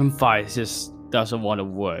 Mathias just doesn't want to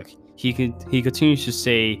work. He continues to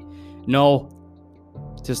say no.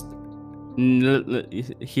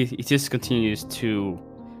 He just continues to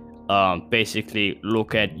basically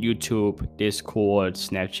look at YouTube, Discord,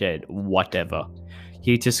 Snapchat, whatever.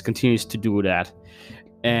 He just continues to do that.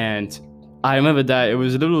 And I remember that it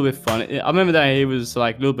was a little bit funny. I remember that it was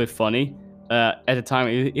like a little bit funny at the time.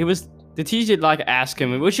 It was the teacher like asked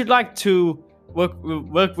him, "Would you like to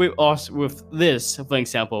work with us with this?" For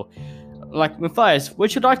example, like Mathias,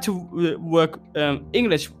 would you like to work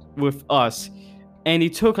English with us? And he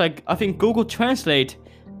took like I think Google Translate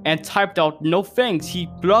and typed out no thanks. He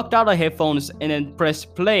plugged out the headphones and then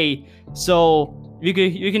pressed play. So you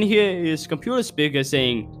can hear his computer speaker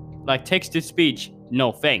saying like text to speech,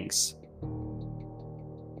 no thanks.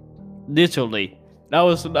 Literally. That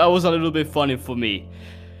was a little bit funny for me.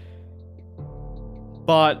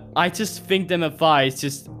 But I just think that Mathias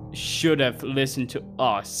just should have listened to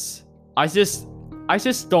us. I just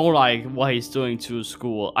don't like what he's doing to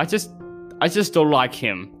school. I just don't like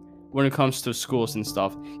him when it comes to schools and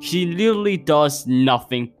stuff. He literally does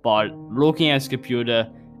nothing but looking at his computer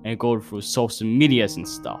and go through social medias and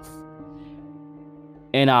stuff.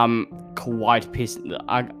 And I'm quite pissed.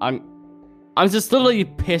 I'm just literally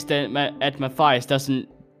pissed that Mathias doesn't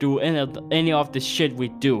do any of the shit we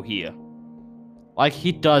do here. Like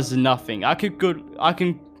he does nothing. I could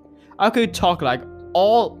talk like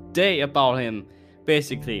all day about him,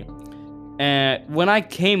 basically. And when I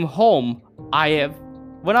came home, I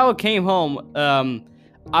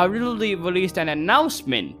literally released an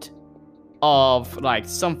announcement of like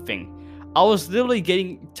something. I was literally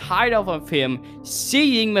getting tired of him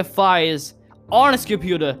seeing Mathias on his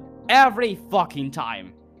computer every fucking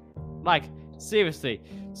time. Like seriously.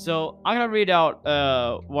 So I'm gonna read out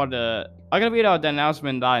the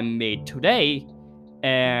announcement that I made today,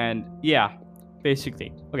 and yeah,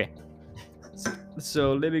 basically. Okay.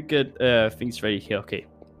 So let me get things ready here. Okay.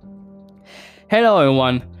 Hello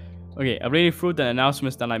everyone. Okay, I read through the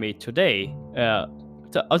announcements that I made today.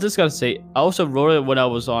 I was just gonna say, I also wrote it when I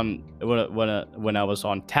was on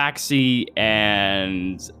taxi,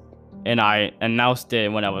 and I announced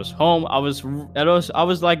it when I was home. I was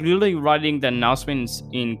like literally writing the announcements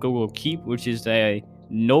in Google Keep, which is a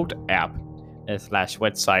note app /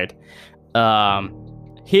 website.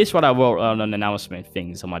 Here's what I wrote on an announcement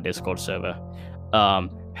things on my Discord server.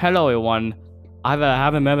 Hello everyone. I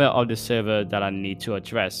have a member of the server that I need to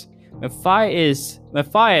address. Mathias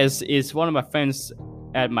is one of my friends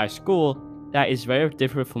at my school that is very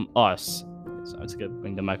different from us. So I'm just gonna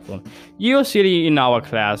bring the microphone. Usually in our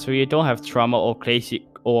class, we don't have drama or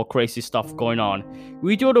crazy stuff going on.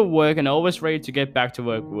 We do the work and are always ready to get back to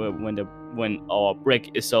work when our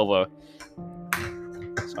break is over.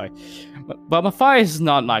 Sorry, but Mathias is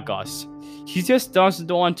not like us. He just doesn't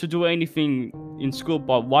want to do anything in school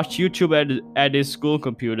but watch YouTube at his school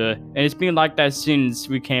computer, and it's been like that since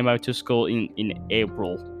we came out to school in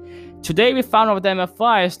April. Today we found out that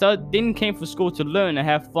Mathias didn't came for school to learn and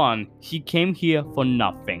have fun. He came here for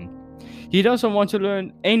nothing. He doesn't want to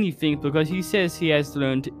learn anything because he says he has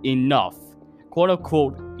learned enough, quote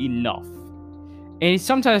unquote enough. And he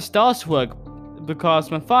sometimes does work because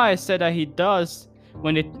Mathias said that he does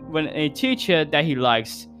when a teacher that he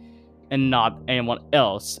likes and not anyone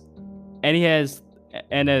else. And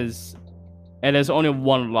there's only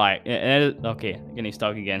one like. Okay, I'm getting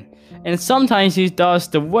stuck again. And sometimes he does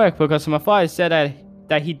the work because Mathias said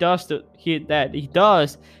that he does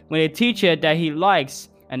when a teacher that he likes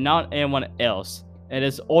and not anyone else. And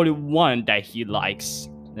there's only one that he likes.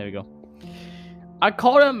 There we go. I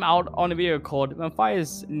called him out on a video called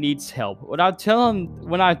Mathias needs help. I tell him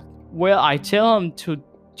to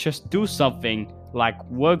just do something like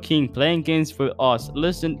working, playing games with us,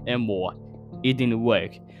 listen, and more. It didn't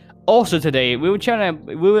work. Also today, we were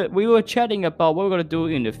chatting about what we're gonna do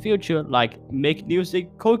in the future, like make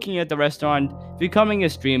music, cooking at the restaurant, becoming a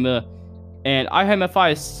streamer. And I heard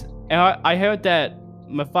that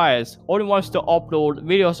Mathias only wants to upload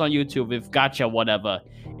videos on YouTube with gacha whatever.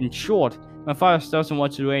 In short, Mathias doesn't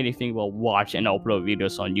want to do anything but watch and upload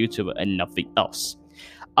videos on YouTube and nothing else.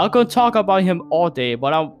 I could talk about him all day,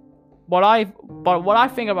 but what I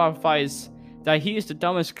think about Mathias that he is the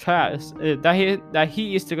dumbest class. That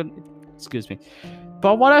he is the excuse me.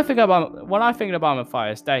 But what I think about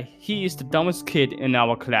Mathias, that he is the dumbest kid in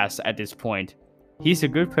our class at this point. He's a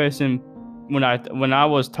good person when I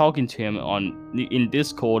was talking to him in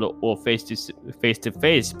Discord or face to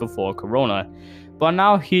face before Corona, but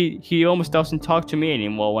now he almost doesn't talk to me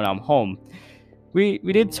anymore when I'm home. We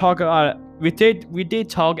did talk we did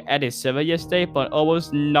talk at his server yesterday, but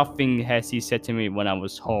almost nothing has he said to me when I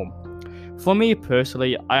was home. For me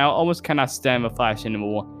personally, I almost cannot stand Mathias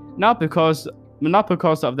anymore. Not because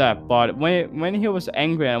of that, but when he was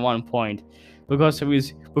angry at one point, because he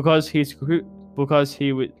was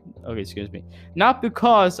okay, excuse me. Not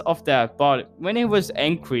because of that, but when he was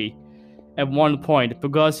angry at one point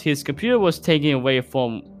because his computer was taken away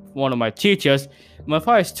from one of my teachers,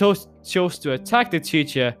 Mathias chose to attack the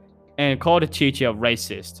teacher and call the teacher a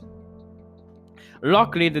racist.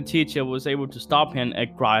 Luckily, the teacher was able to stop him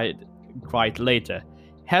and cried later.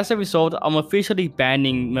 As a result, I'm officially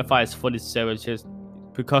banning Mathias for this server just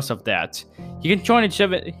because of that. He can join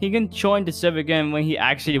the server again when he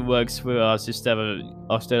actually works with us instead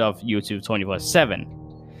of YouTube 24/7.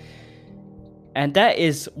 And that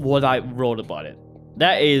is what I wrote about it.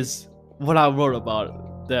 That is what I wrote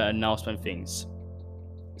about the announcement things.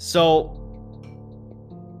 So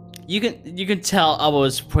you can tell I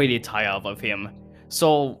was pretty tired of him.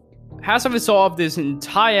 So as a result of this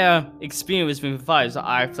entire experience with Mathias,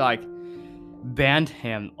 I've banned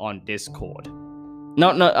him on Discord.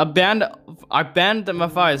 I banned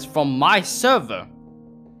Mathias from my server,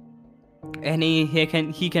 and he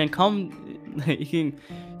can come, he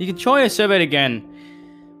can join a server again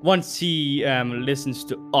once he listens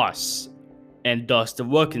to us and does the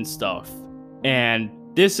work and stuff. And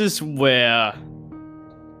this is where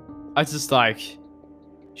I just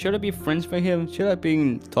should I be friends with him? Should I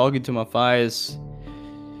be talking to Mathias?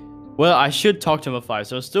 Well, I should talk to Mathias.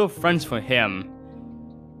 So I'm still friends with him.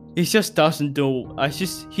 He just doesn't do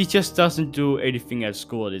anything at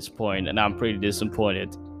school at this point, and I'm pretty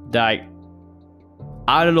disappointed. I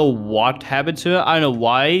don't know what happened to him. I don't know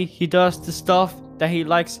why he does the stuff that he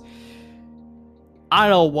likes. I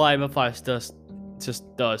don't know why Mathias does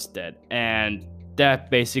that, and that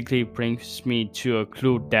basically brings me to a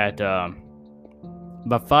clue that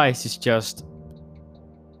Mathias is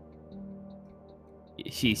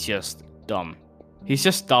he's just dumb. He's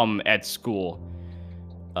just dumb at school.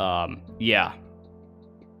 Yeah.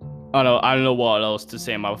 I don't know what else to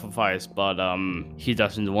say about Mathias, but he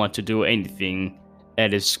doesn't want to do anything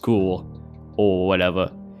at his school or whatever.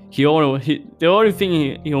 The only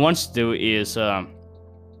thing he wants to do is oh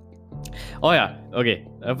yeah, okay.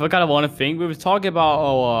 I forgot one thing. We were talking about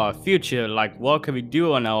our future, like what can we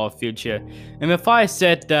do on our future. And Mathias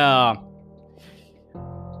said I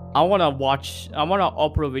wanna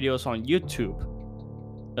upload videos on YouTube.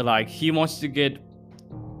 Like he wants to get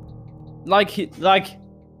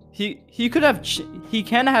he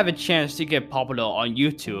can have a chance to get popular on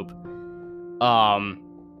YouTube.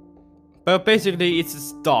 But basically it's a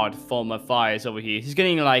start for Mathias over here. He's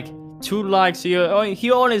getting 2 likes here.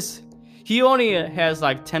 He only has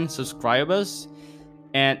 10 subscribers,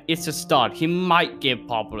 and it's a start. He might get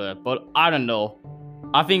popular, but I don't know.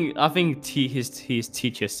 I think his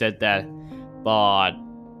teacher said that, but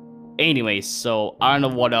anyways, so I don't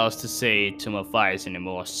know what else to say to Mathias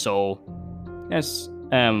anymore. So let's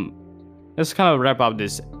kind of wrap up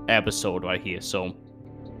this episode right here.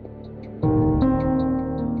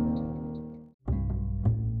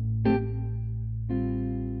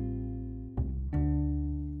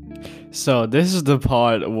 So this is the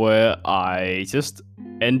part where I just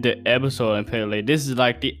end the episode, and apparently this is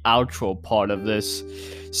the outro part of this.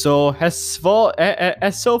 So as far as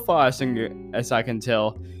I can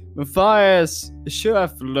tell, Mathias should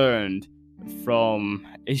have learned from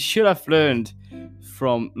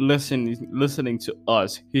listening to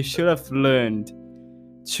us. He should have learned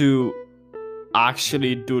to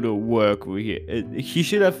actually do the work he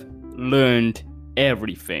should have learned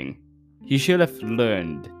everything. He should have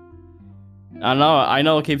learned. I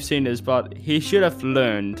know I keep saying this, but he should have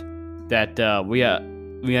learned that we are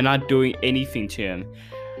not doing anything to him.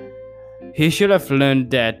 He should have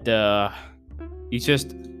learned that you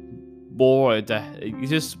just bored the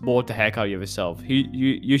heck out of yourself.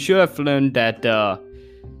 You should have learned that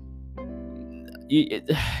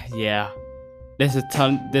yeah, there's a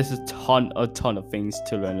ton of things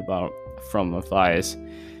to learn about from Mathias.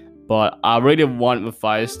 But I really want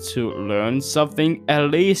Mathias to learn something, at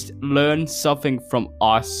least learn something from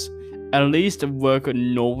us, at least work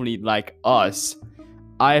normally like us.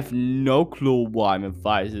 I have no clue why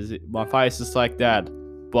Mathias is like that,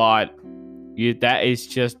 but That is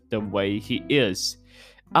just the way he is.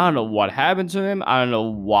 I don't know what happened to him. I don't know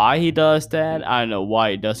why he does that. I don't know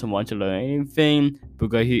why he doesn't want to learn anything,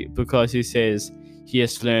 because he says he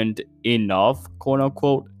has learned enough, quote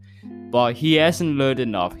unquote. But he hasn't learned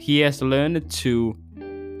enough. He has learned to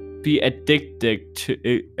be addictive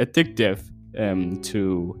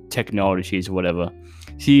to technologies, whatever.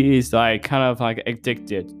 He is like kind of like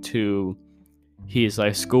addicted to his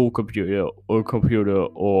like school computer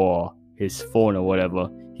or his phone or whatever.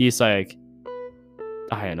 He's like,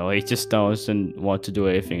 I don't know, he just doesn't want to do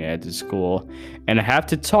anything at the school. And I have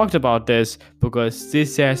to talk about this because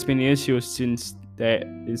this has been an issue since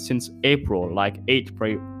April, like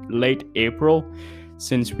late April,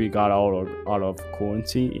 since we got out of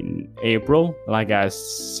quarantine in April, like I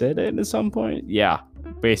said it at some point. Yeah,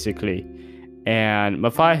 basically. And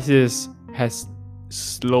Mathias has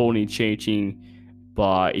slowly changing,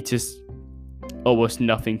 but it just almost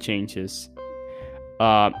nothing changes.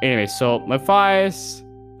 Anyway, so Mathias,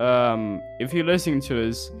 if you're listening to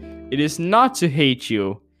this, it is not to hate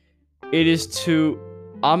you. It is to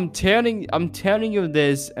I'm telling you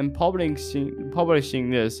this and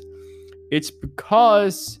publishing this. It's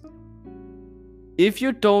because if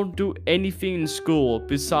you don't do anything in school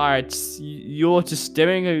besides you're just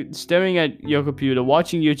staring at your computer,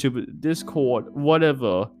 watching YouTube, Discord,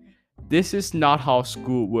 whatever, this is not how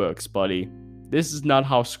school works, buddy. This is not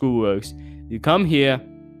how school works. You come here,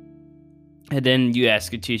 and then you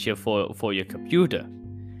ask a teacher for your computer.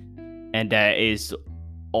 And that is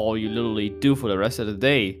all you literally do for the rest of the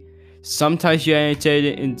day. Sometimes you're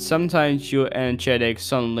energetic, and sometimes you're energetic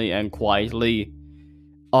suddenly and quietly.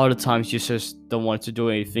 Other times you just don't want to do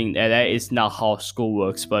anything. And that is not how school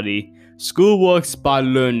works, buddy. School works by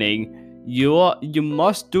learning. You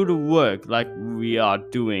must do the work like we are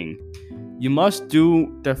doing. You must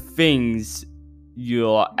do the things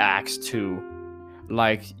you're asked to.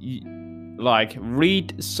 Like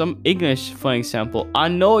read some English, for example. I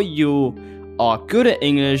know you are good at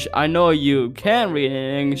English. I know you can read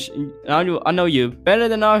in English. I know you're better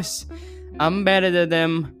than us. I'm better than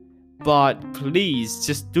them. But please,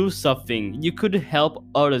 just do something. You could help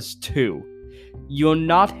others too. You're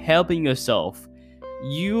not helping yourself.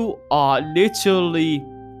 You are literally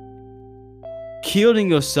killing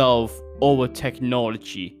yourself over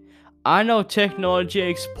technology. I know technology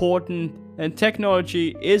is important, and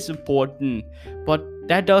technology is important, but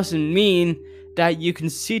that doesn't mean that you can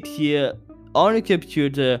sit here on a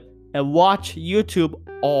computer and watch YouTube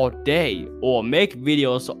all day or make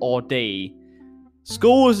videos all day.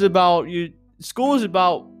 School is about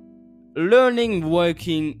learning,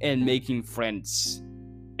 working, and making friends,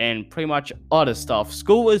 and pretty much other stuff.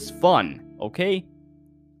 School is fun, okay?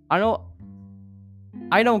 I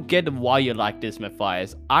don't get why you're like this,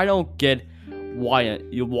 Mathias. I don't get why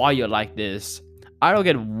you're like this. I don't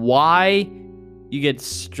get why you get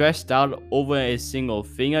stressed out over a single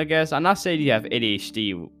thing, I guess. I'm not saying you have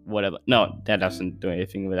ADHD, whatever. No, that doesn't do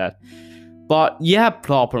anything with that. But you have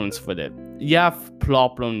problems with it. You have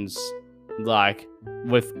problems like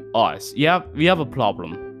with us. We have a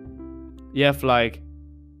problem. You have like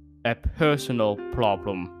a personal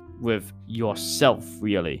problem with yourself,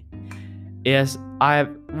 really. Yes,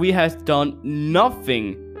 we have done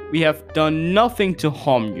nothing. We have done nothing to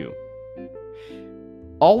harm you.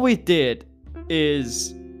 All we did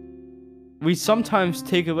is we sometimes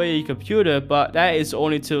take away your computer, but that is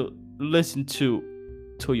only to listen to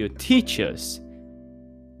your teachers.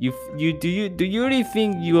 Do you really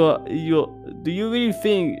think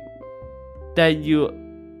that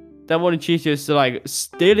one of the teachers like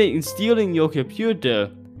stealing your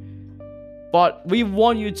computer? But we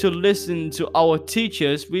want you to listen to our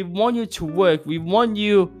teachers. We want you to work. We want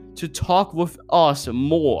you to talk with us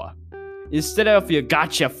more instead of your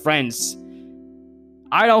gotcha friends.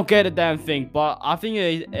 I don't get a damn thing, but I think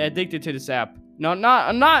you're addicted to this app. No,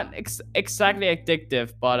 not exactly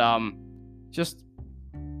addictive, but just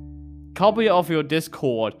copy of your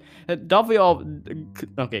Discord.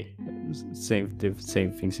 Same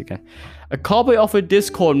things again. A copy of the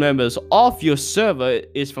Discord members of your server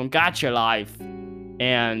is from Gacha Life,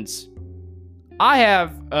 and I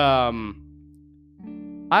have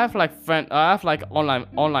like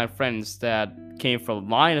online friends that came from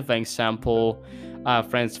mine, for example. I have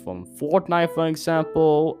friends from Fortnite, for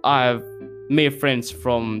example. I have made friends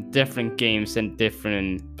from different games and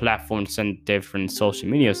different platforms and different social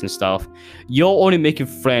medias and stuff. You're only making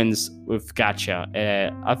friends with Gacha.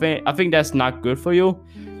 I think that's not good for you.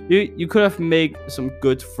 You could have made some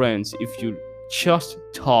good friends if you just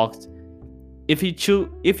talked. If you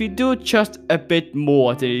do just a bit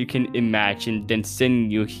more than you can imagine than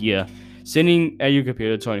sitting at your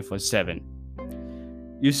computer 24/7.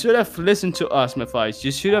 You should have listened to us, Mathias.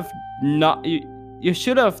 You should have not. You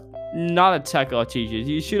should have not attacked our teachers.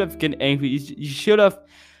 You should have get angry. You should have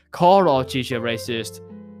called our teacher racist.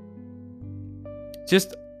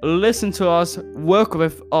 Just listen to us, work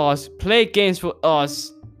with us, play games with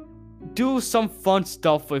us, do some fun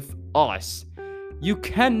stuff with us. You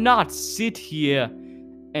cannot sit here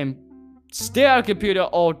and stare at a computer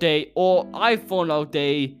all day or iPhone all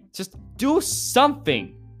day. Just do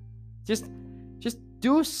something. Just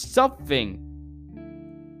do something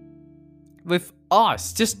with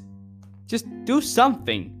us. Just do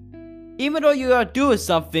something. Even though you are doing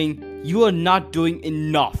something, you are not doing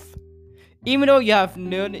enough. Even though you have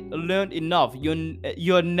learned enough,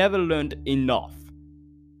 you're never learned enough.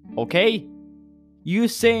 Okay? You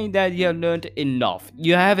saying that you have learned enough.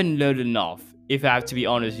 You haven't learned enough. If I have to be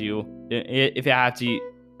honest with you. If I have to be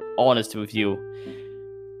honest with you.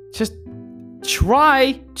 Just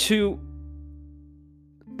try to...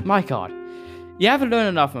 My God. You haven't learned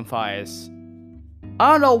enough, Mathias.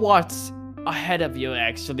 I don't know what's ahead of you,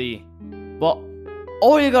 actually. But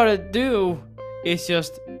all you gotta do is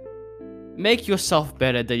just make yourself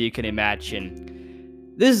better than you can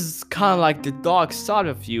imagine. This is kind of like the dark side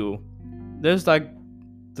of you. There's like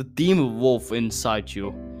the demon wolf inside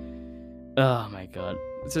you. Oh my God.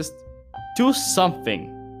 Just do something.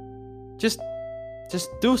 Just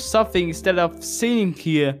do something instead of sitting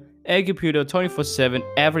here at a computer 24/7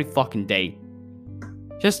 every fucking day.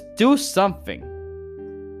 Just do something.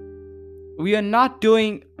 We are not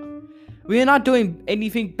doing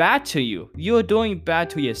anything bad to you. You're doing bad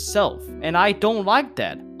to yourself. And I don't like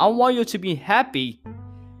that. I want you to be happy.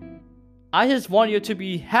 I just want you to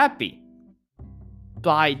be happy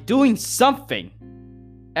by doing something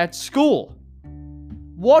at school.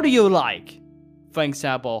 What do you like? For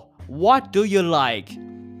example, what do you like?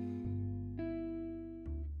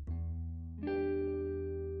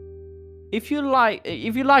 If you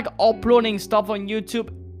like uploading stuff on YouTube,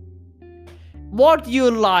 what do you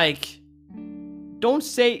like? Don't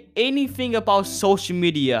say anything about social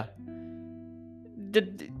media.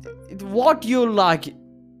 What do you like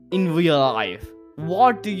in real life?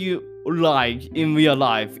 What do you like in real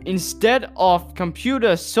life? Instead of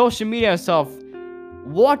computer, social media and stuff,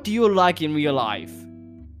 what do you like in real life?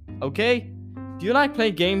 Okay? Do you like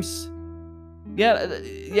playing games?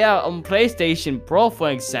 Yeah, on PlayStation Pro, for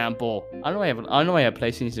example. I know I have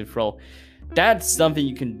PlayStation Pro. That's something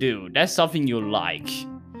you can do. That's something you like.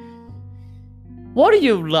 What do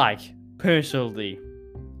you like, personally?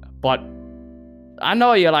 But I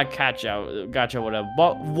know you like gacha, whatever.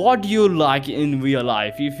 But what do you like in real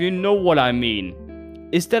life? If you know what I mean.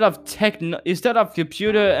 Instead of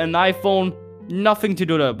computer and iPhone, nothing to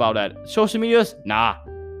do about that. Social medias, nah.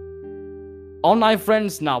 Online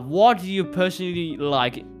friends, nah. What do you personally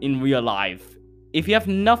like in real life? If you have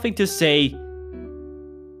nothing to say,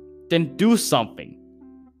 then do something.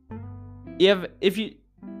 If you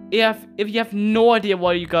have no idea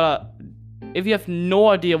what you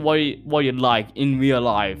like in real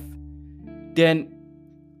life, then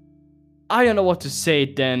I don't know what to say.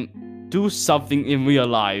 Then do something in real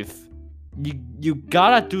life. You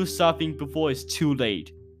gotta do something before it's too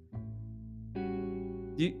late.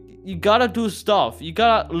 You gotta do stuff. You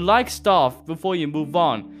gotta like stuff before you move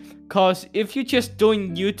on. Cause if you're just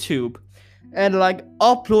doing YouTube and like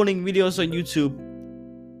uploading videos on YouTube,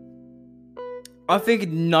 I think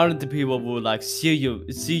none of the people will like see your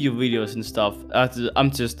videos and stuff.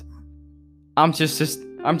 I'm just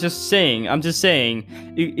saying.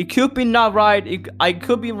 It could be not right. I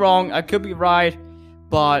could be wrong. I could be right.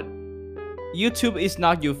 But YouTube is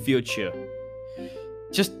not your future.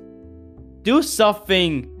 Just do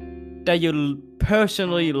something that you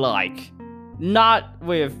personally like.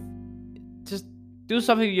 Just do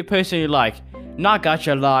something you personally like. Not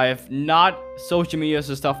gacha life, not social media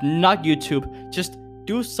and stuff, not YouTube. Just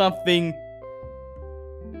do something.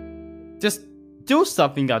 Just do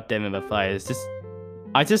something, goddammit, Mathias.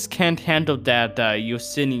 I just can't handle that you're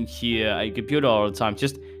sitting here at your computer all the time.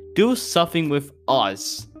 Just do something with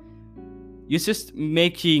us. You're just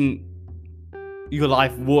making your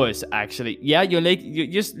life worse, actually. Yeah, you're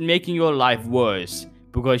just making your life worse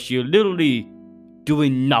because you're literally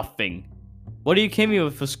doing nothing. What do you came here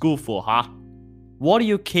for school for, huh? What do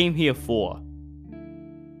you came here for?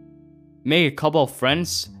 Make a couple of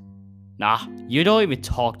friends? Nah, you don't even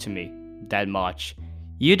talk to me that much.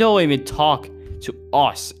 You don't even talk to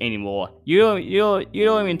us anymore. You don't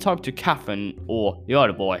even talk to Catherine or the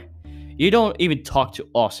other boy. You don't even talk to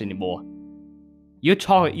us anymore. You're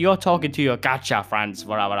talking to your gacha friends,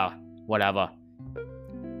 whatever.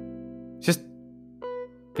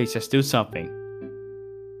 Please just do something.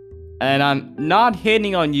 And I'm not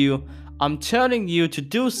hating on you. I'm telling you to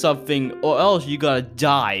do something or else you're gonna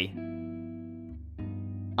die.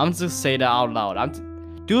 I'm just saying that out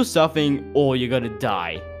loud. Do something or you're gonna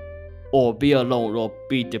die. Or be alone or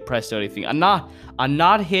be depressed or anything. I'm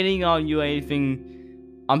not hating on you or anything.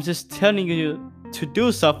 I'm just telling you to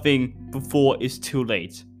do something before it's too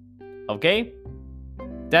late. Okay?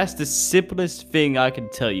 That's the simplest thing I can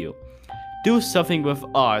tell you. Do something with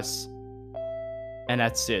us. And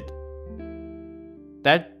that's it.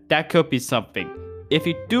 That could be something. If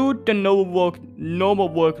you do the normal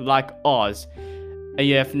work like us, and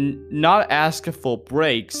you have not asked for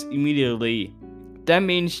breaks immediately, that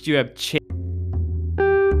means you have changed.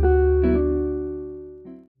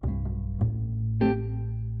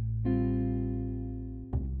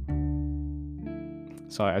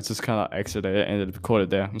 Sorry, I just kind of exited it and recorded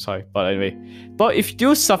there. I'm sorry, but anyway. But if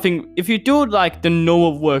you do like the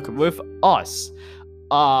normal work with us,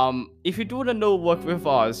 if you do the normal work with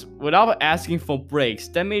us without asking for breaks,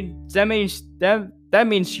 that means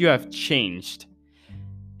you have changed.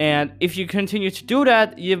 And if you continue to do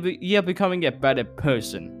that, you're becoming a better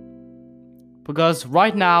person. Because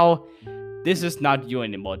right now, this is not you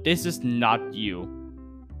anymore. This is not you.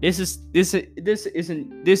 This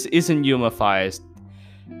isn't you, Mathias.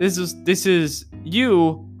 This is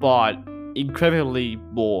you, but incredibly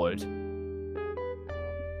bored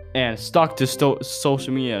and stuck to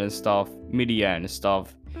social media and stuff.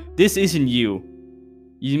 This isn't you.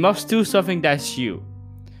 You must do something that's you.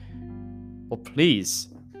 Well, please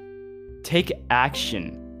take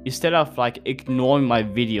action instead of like ignoring my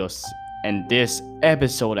videos and this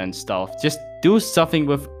episode and stuff. Just do something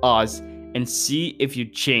with us and see if you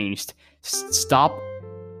changed. Stop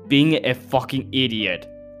being a fucking idiot.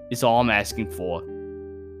 Is all I'm asking for.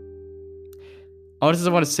 I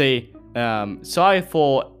just want to say, sorry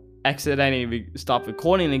for accidentally stop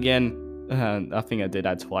recording again. I think I did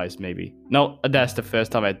that twice, maybe. No, that's the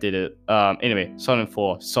first time I did it. Anyway,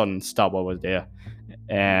 sudden stop over there,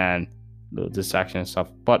 and little distraction and stuff.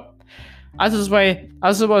 But I just want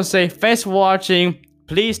to say, thanks for watching.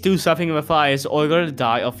 Please do something with us, or you're gonna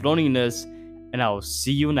die of loneliness. And I will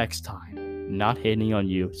see you next time. Not hating on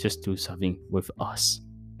you, just do something with us.